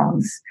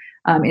towns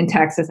in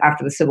Texas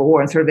after the Civil War,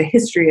 and sort of the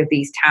history of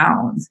these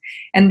towns.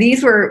 And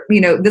these were,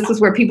 this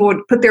was where people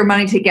would put their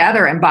money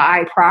together and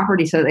buy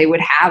property so they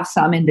would have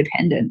some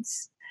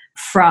independence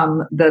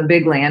from the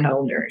big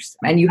landowners.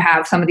 And you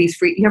have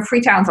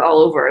free towns all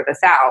over the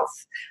South,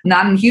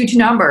 not in huge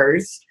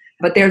numbers,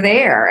 but they're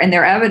there, and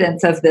they're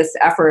evidence of this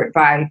effort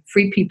by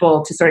free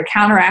people to sort of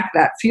counteract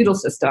that feudal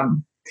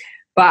system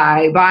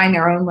by buying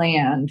their own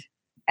land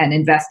and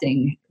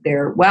investing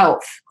their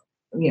wealth,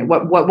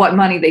 what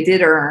money they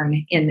did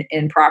earn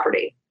in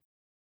property.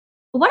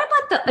 What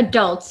about the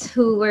adults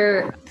who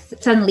were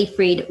suddenly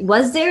freed?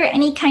 Was there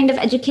any kind of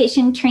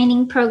education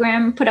training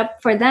program put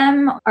up for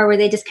them, or were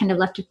they just kind of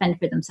left to fend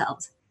for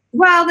themselves?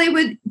 Well, they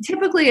would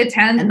typically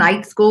attend a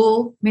night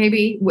school,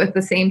 maybe with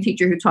the same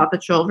teacher who taught the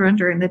children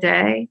during the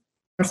day.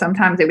 Or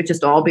sometimes they would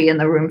just all be in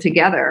the room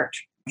together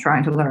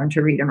trying to learn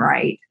to read and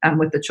write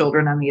with the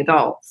children and the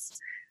adults.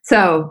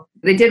 So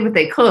they did what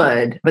they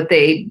could, but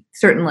they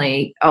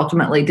certainly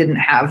ultimately didn't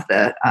have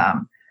the,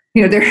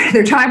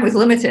 their time was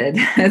limited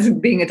as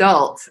being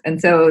adults.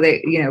 And so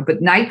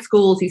but night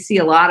schools, you see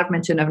a lot of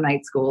mention of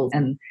night schools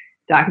and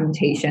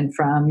documentation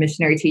from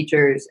missionary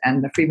teachers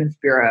and the Freedmen's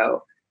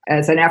Bureau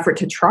as an effort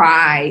to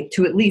try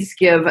to at least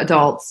give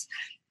adults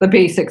the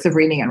basics of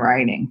reading and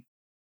writing.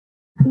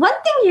 One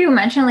thing you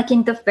mentioned, like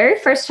in the very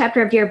first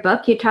chapter of your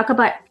book, you talk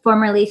about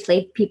formerly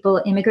enslaved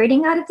people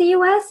immigrating out of the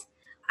U.S.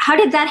 How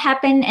did that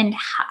happen, and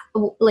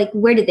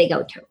where did they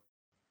go to?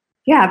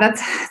 Yeah,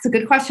 that's a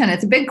good question.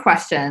 It's a big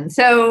question.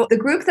 So the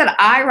group that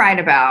I write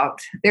about,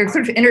 they're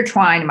sort of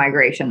intertwined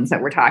migrations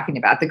that we're talking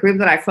about. The group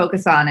that I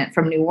focus on it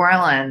from New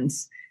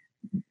Orleans,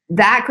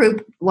 that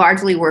group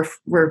largely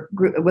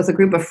was a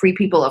group of free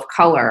people of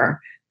color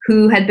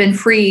who had been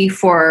free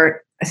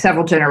for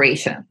several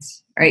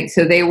generations, right?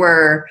 So they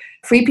were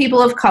free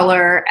people of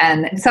color,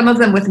 and some of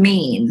them with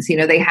means.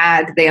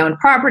 They owned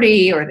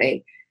property, or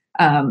they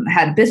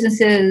had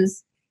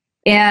businesses,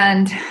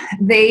 and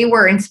they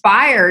were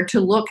inspired to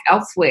look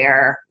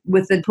elsewhere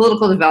with the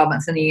political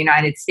developments in the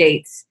United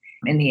States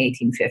in the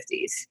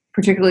 1850s,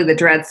 particularly the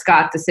Dred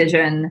Scott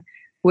decision,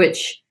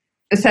 which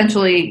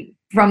essentially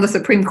from the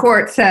Supreme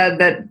Court said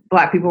that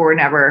Black people were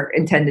never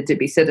intended to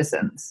be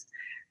citizens,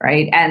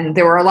 right? And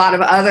there were a lot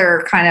of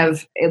other kind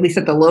of, at least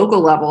at the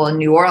local level in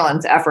New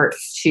Orleans,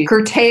 efforts to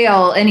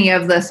curtail any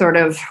of the sort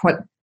of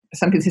what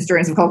some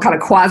historians have called kind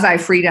of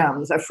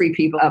quasi-freedoms of free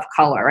people of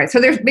color, right? So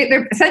they're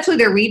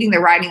reading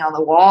the writing on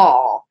the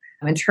wall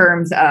in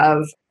terms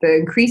of the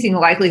increasing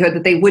likelihood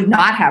that they would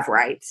not have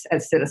rights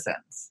as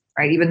citizens,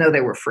 right? Even though they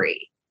were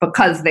free,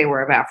 because they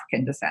were of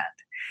African descent.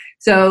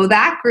 So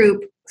that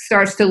group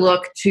starts to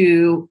look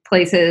to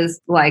places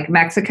like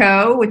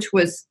Mexico, which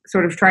was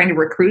sort of trying to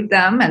recruit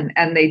them,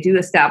 and they do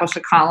establish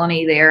a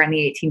colony there in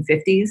the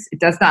 1850s.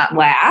 It does not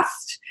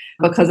last.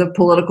 Because of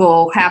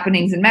political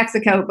happenings in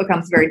Mexico, it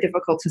becomes very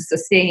difficult to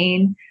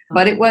sustain.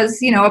 But it was,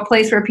 a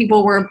place where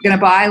people were going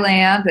to buy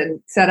land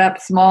and set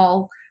up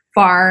small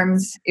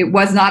farms. It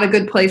was not a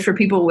good place for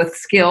people with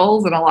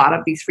skills, and a lot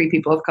of these free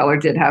people of color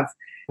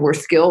were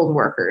skilled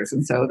workers.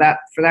 And so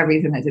for that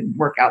reason, it didn't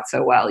work out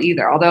so well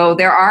either. Although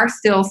there are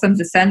still some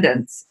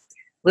descendants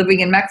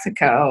living in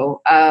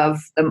Mexico of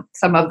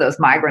some of those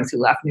migrants who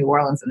left New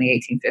Orleans in the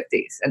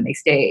 1850s, and they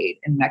stayed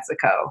in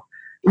Mexico.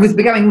 It was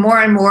becoming more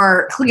and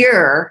more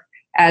clear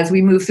as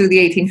we move through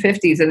the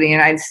 1850s in the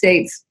United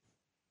States,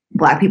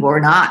 Black people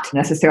were not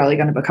necessarily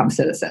going to become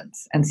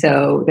citizens. And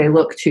so they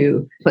looked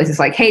to places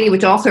like Haiti,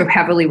 which also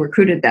heavily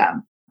recruited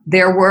them.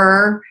 There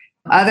were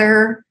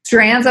other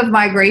strands of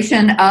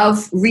migration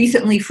of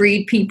recently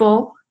freed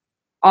people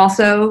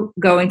also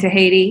going to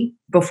Haiti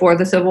before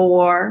the Civil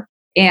War.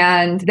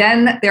 And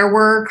then there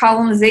were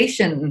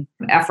colonization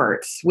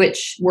efforts,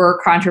 which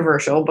were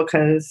controversial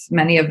because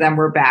many of them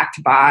were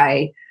backed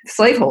by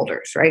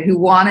slaveholders, right, who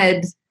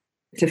wanted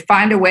to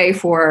find a way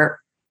for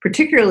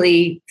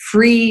particularly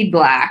freed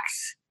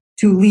Blacks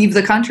to leave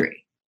the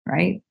country,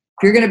 right?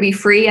 If you're going to be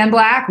free and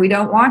Black, we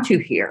don't want you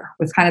here,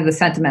 was kind of the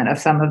sentiment of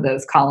some of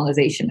those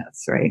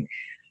colonizationists, right?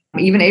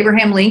 Even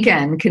Abraham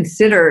Lincoln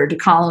considered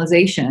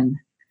colonization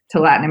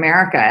to Latin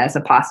America as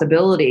a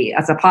possibility,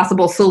 as a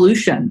possible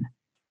solution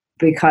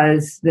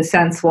because the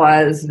sense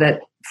was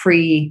that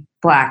free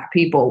Black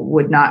people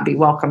would not be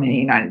welcome in the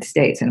United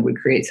States and would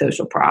create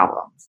social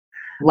problems.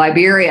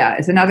 Liberia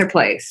is another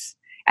place.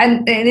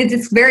 And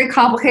it's a very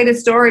complicated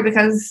story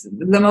because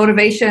the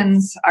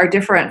motivations are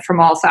different from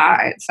all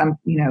sides.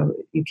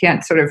 You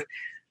can't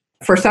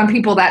for some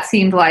people that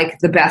seemed like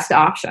the best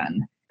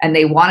option. And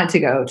they wanted to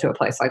go to a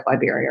place like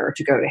Liberia or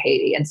to go to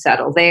Haiti and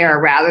settle there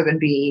rather than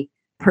be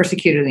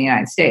persecuted in the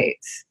United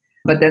States.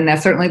 But then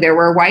there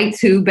were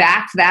whites who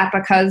backed that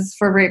because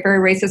for very, very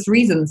racist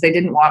reasons, they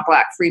didn't want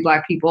free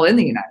Black people in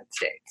the United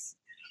States.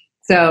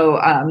 So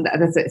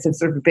it's a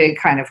sort of big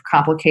kind of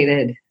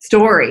complicated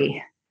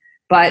story.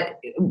 But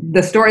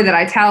the story that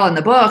I tell in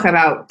the book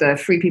about the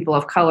free people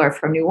of color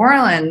from New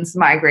Orleans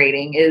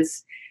migrating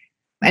is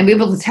I'm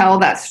able to tell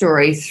that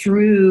story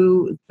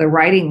through the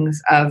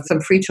writings of some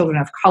free children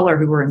of color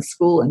who were in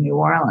school in New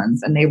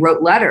Orleans. And they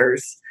wrote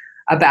letters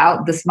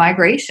about this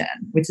migration,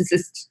 which is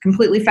just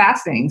completely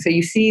fascinating. So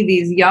you see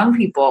these young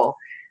people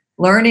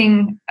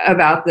learning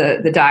about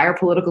the dire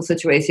political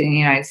situation in the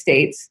United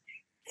States,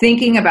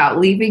 thinking about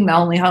leaving the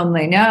only home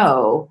they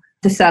know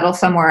to settle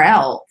somewhere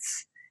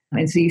else.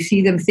 And so you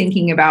see them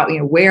thinking about,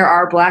 where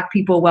are Black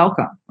people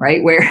welcome,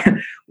 right?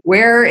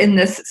 Where in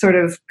this sort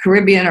of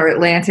Caribbean or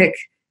Atlantic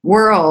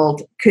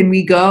world can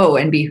we go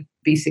and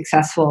be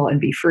successful and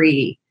be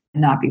free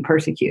and not be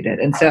persecuted?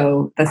 And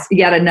so that's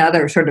yet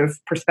another sort of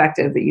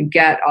perspective that you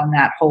get on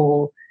that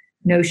whole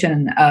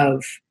notion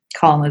of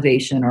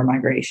colonization or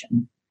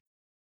migration.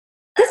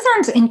 This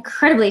sounds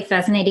incredibly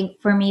fascinating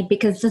for me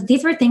because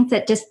these were things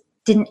that just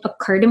didn't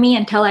occur to me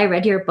until I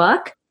read your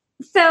book.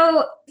 So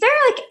is there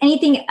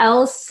anything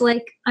else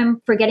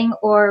I'm forgetting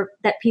or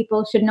that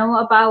people should know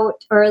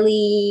about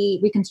early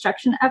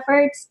Reconstruction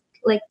efforts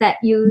that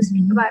you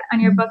speak about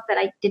on your book that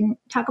I didn't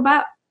talk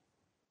about?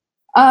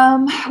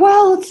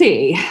 Well, let's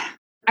see.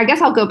 I guess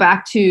I'll go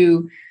back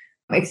to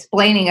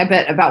explaining a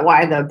bit about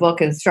why the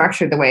book is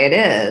structured the way it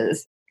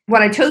is.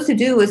 What I chose to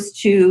do was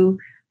to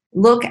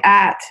look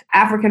at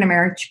African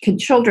American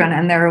children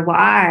and their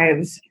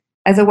lives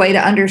as a way to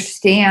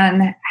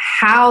understand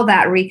how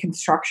that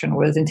Reconstruction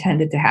was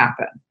intended to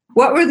happen.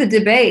 What were the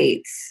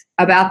debates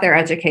about their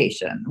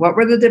education? What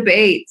were the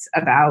debates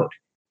about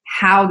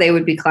how they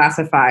would be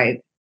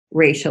classified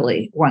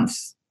racially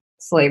once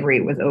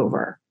slavery was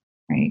over,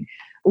 right?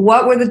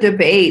 What were the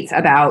debates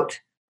about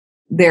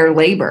their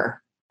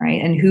labor,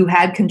 right? And who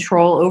had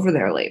control over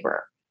their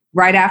labor?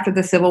 Right after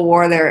the Civil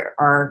War, there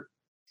are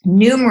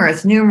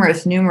numerous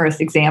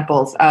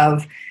examples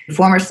of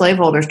former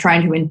slaveholders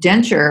trying to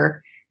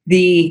indenture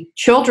the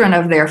children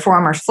of their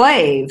former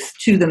slaves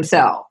to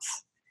themselves.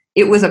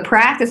 It was a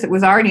practice that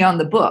was already on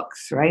the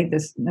books, right?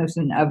 This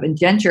notion of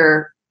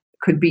indenture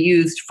could be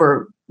used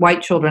for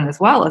white children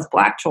as well as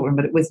Black children,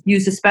 but it was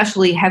used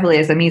especially heavily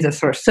as a means of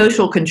sort of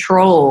social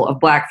control of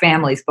Black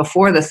families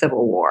before the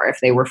Civil War, if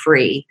they were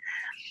free.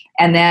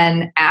 And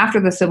then after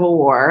the Civil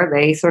War,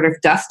 they sort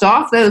of dust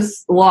off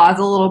those laws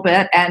a little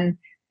bit and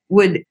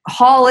would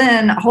haul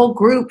in a whole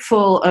group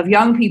full of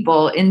young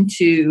people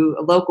into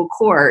a local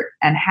court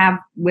and have,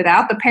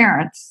 without the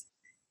parents,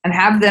 and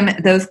have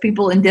those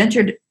people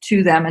indentured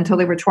to them until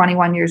they were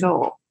 21 years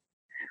old.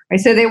 Right?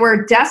 So they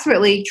were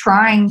desperately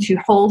trying to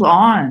hold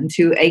on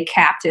to a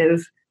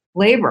captive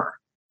labor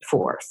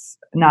force,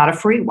 not a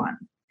free one.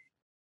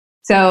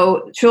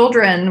 So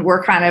children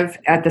were kind of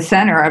at the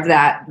center of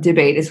that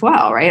debate as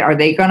well, right? Are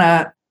they going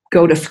to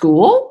go to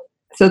school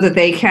so that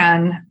they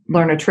can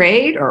learn a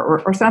trade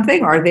or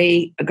something? Or are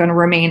they going to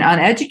remain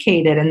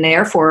uneducated and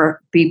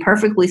therefore be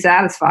perfectly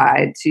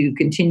satisfied to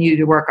continue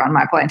to work on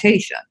my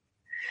plantation?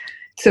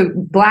 So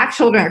Black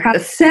children are kind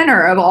of the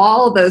center of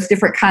all of those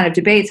different kind of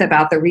debates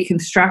about the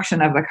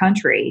reconstruction of the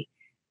country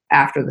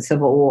after the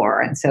Civil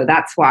War. And so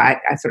that's why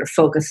I sort of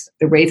focus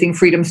the Raising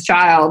Freedom's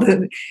Child.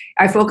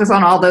 I focus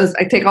on all those,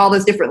 I take all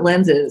those different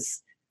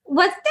lenses.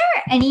 Was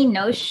there any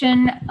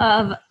notion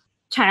of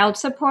child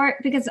support?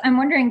 Because I'm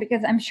wondering,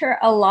 because I'm sure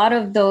a lot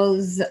of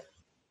those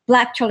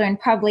Black children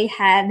probably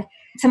had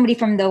somebody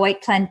from the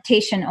white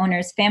plantation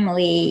owner's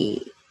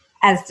family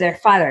as their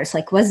fathers.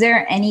 Was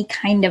there any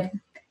kind of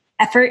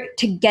effort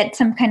to get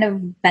some kind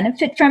of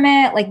benefit from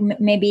it,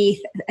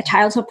 maybe a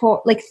child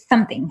support,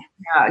 something?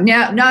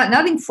 No,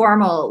 nothing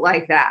formal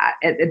like that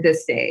at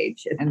this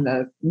stage. In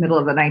the middle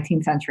of the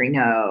 19th century,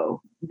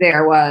 no.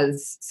 There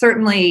was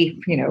certainly,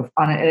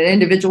 on an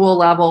individual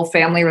level,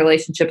 family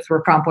relationships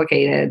were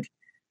complicated,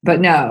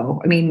 but no.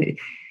 I mean,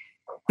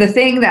 the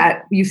thing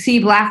that you see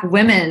Black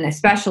women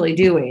especially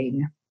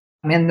doing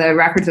in the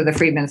records of the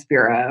Freedmen's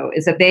Bureau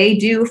is that they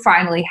do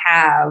finally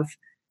have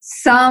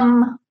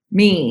some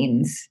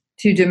means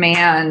to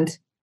demand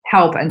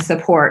help and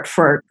support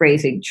for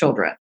raising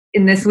children.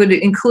 And this would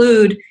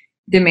include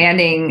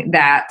demanding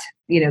that,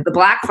 the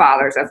Black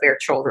fathers of their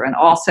children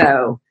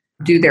also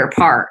do their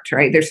part,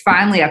 right? There's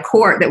finally a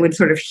court that would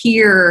sort of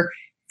hear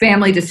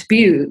family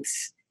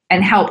disputes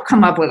and help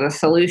come up with a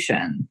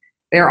solution.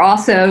 There are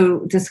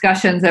also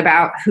discussions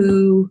about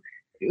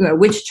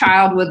which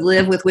child would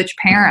live with which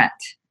parent,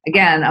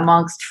 again,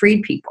 amongst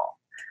freed people.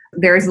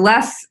 There's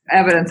less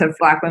evidence of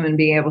Black women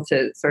being able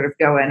to sort of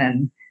go in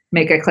and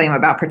make a claim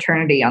about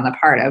paternity on the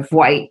part of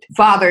white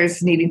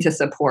fathers needing to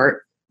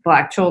support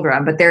Black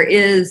children. But there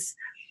is,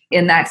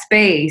 in that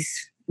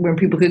space, when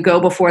people could go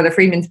before the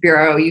Freedmen's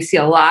Bureau, you see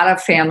a lot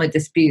of family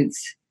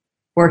disputes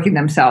working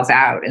themselves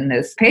out in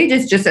those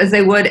pages, just as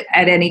they would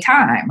at any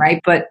time,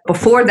 right? But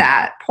before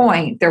that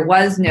point, there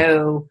was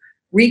no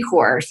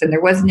recourse and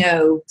there was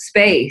no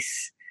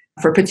space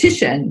for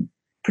petition,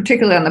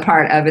 particularly on the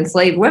part of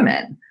enslaved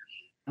women.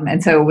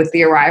 And so with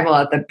the arrival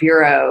at the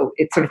Bureau,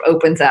 it sort of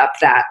opens up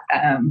that,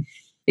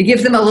 it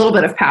gives them a little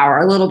bit of power,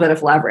 a little bit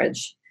of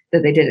leverage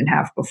that they didn't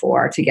have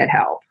before to get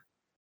help.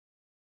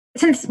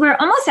 Since we're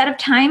almost out of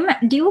time,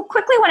 do you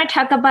quickly want to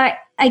talk about,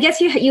 I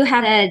guess you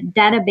had a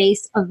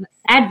database of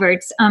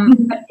adverts.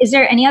 But is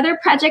there any other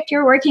project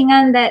you're working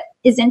on that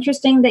is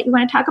interesting that you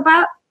want to talk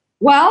about?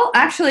 Well,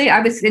 actually, I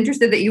was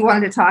interested that you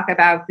wanted to talk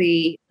about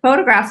the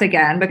photographs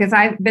again, because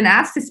I've been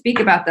asked to speak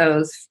about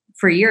those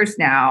for years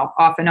now,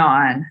 off and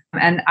on.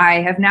 And I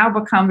have now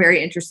become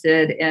very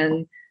interested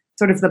in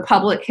sort of the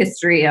public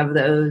history of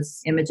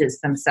those images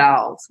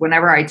themselves.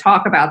 Whenever I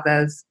talk about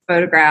those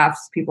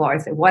photographs, people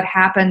always say, what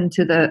happened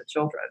to the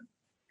children?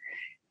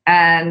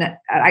 And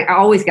I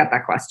always get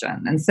that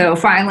question. And so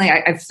finally,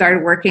 I've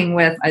started working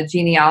with a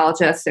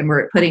genealogist, and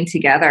we're putting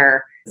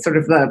together sort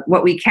of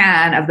what we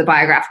can of the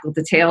biographical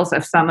details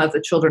of some of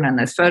the children in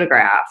those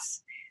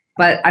photographs.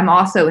 But I'm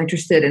also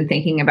interested in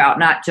thinking about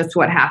not just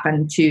what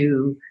happened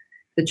to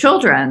the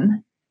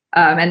children,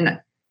 and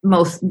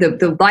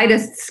the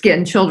lightest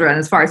skinned children,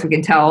 as far as we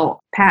can tell,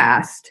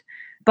 passed,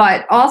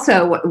 but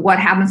also what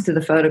happens to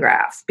the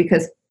photographs,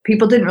 because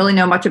people didn't really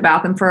know much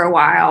about them for a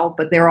while,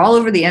 but they were all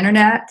over the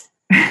internet.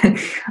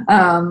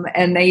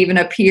 And they even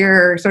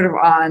appear sort of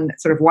on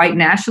sort of white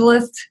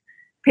nationalist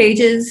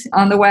pages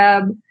on the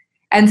web.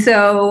 And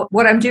so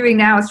what I'm doing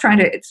now is trying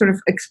to sort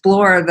of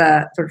explore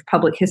the sort of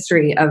public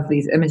history of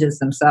these images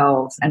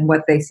themselves and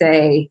what they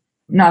say,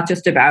 not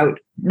just about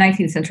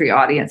 19th century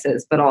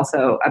audiences, but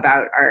also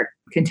about our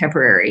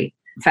contemporary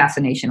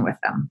fascination with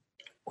them.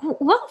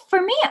 Well,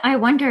 for me, I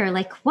wonder,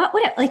 what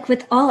would it,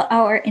 with all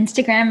our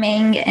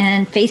Instagramming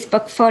and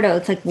Facebook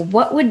photos,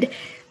 what would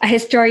a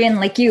historian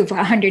like you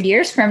 100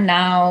 years from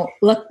now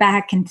look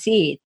back and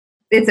see?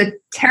 It's a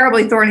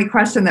terribly thorny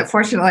question that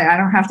fortunately I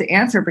don't have to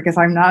answer because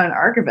I'm not an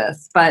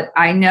archivist, but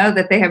I know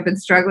that they have been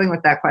struggling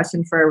with that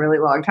question for a really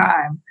long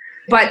time.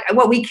 But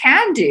what we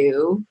can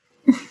do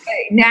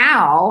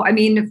now, I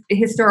mean,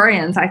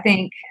 historians, I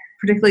think,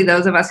 particularly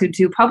those of us who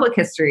do public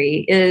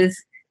history,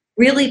 is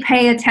really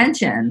pay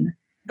attention.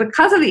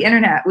 Because of the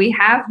internet, we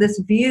have this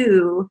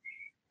view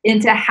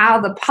into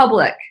how the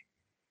public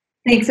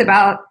thinks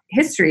about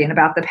history and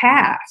about the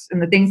past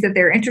and the things that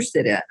they're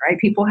interested in, right?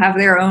 People have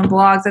their own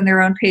blogs and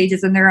their own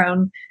pages and their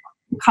own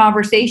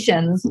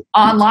conversations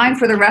online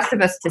for the rest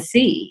of us to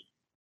see.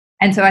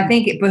 And so I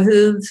think it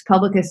behooves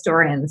public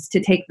historians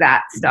to take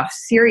that stuff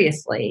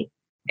seriously,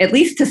 at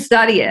least to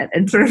study it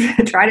and sort of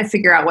try to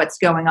figure out what's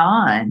going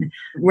on,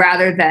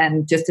 rather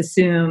than just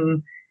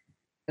assume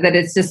that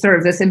it's just sort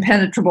of this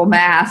impenetrable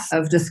mass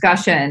of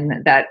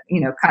discussion that,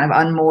 kind of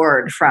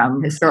unmoored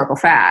from historical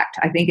fact.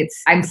 I think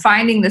I'm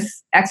finding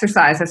this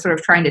exercise of sort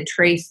of trying to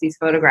trace these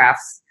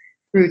photographs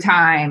through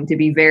time to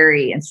be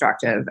very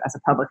instructive as a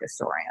public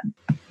historian.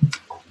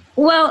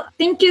 Well,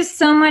 thank you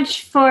so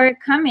much for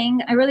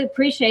coming. I really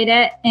appreciate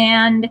it.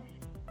 And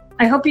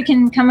I hope you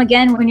can come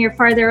again when you're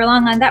farther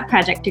along on that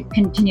project to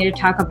continue to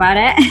talk about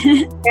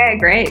it. Okay,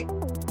 great.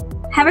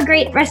 Have a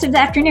great rest of the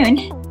afternoon.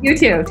 You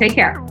too. Take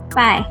care.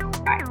 Bye.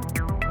 Bye.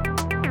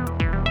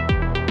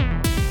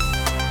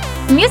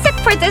 Music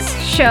for this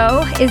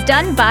show is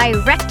done by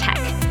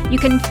Rectech. You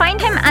can find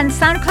him on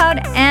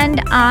SoundCloud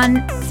and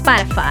on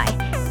Spotify.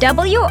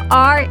 WRECKTECH.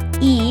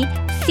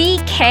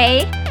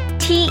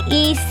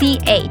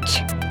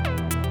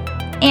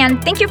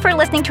 And thank you for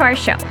listening to our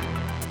show.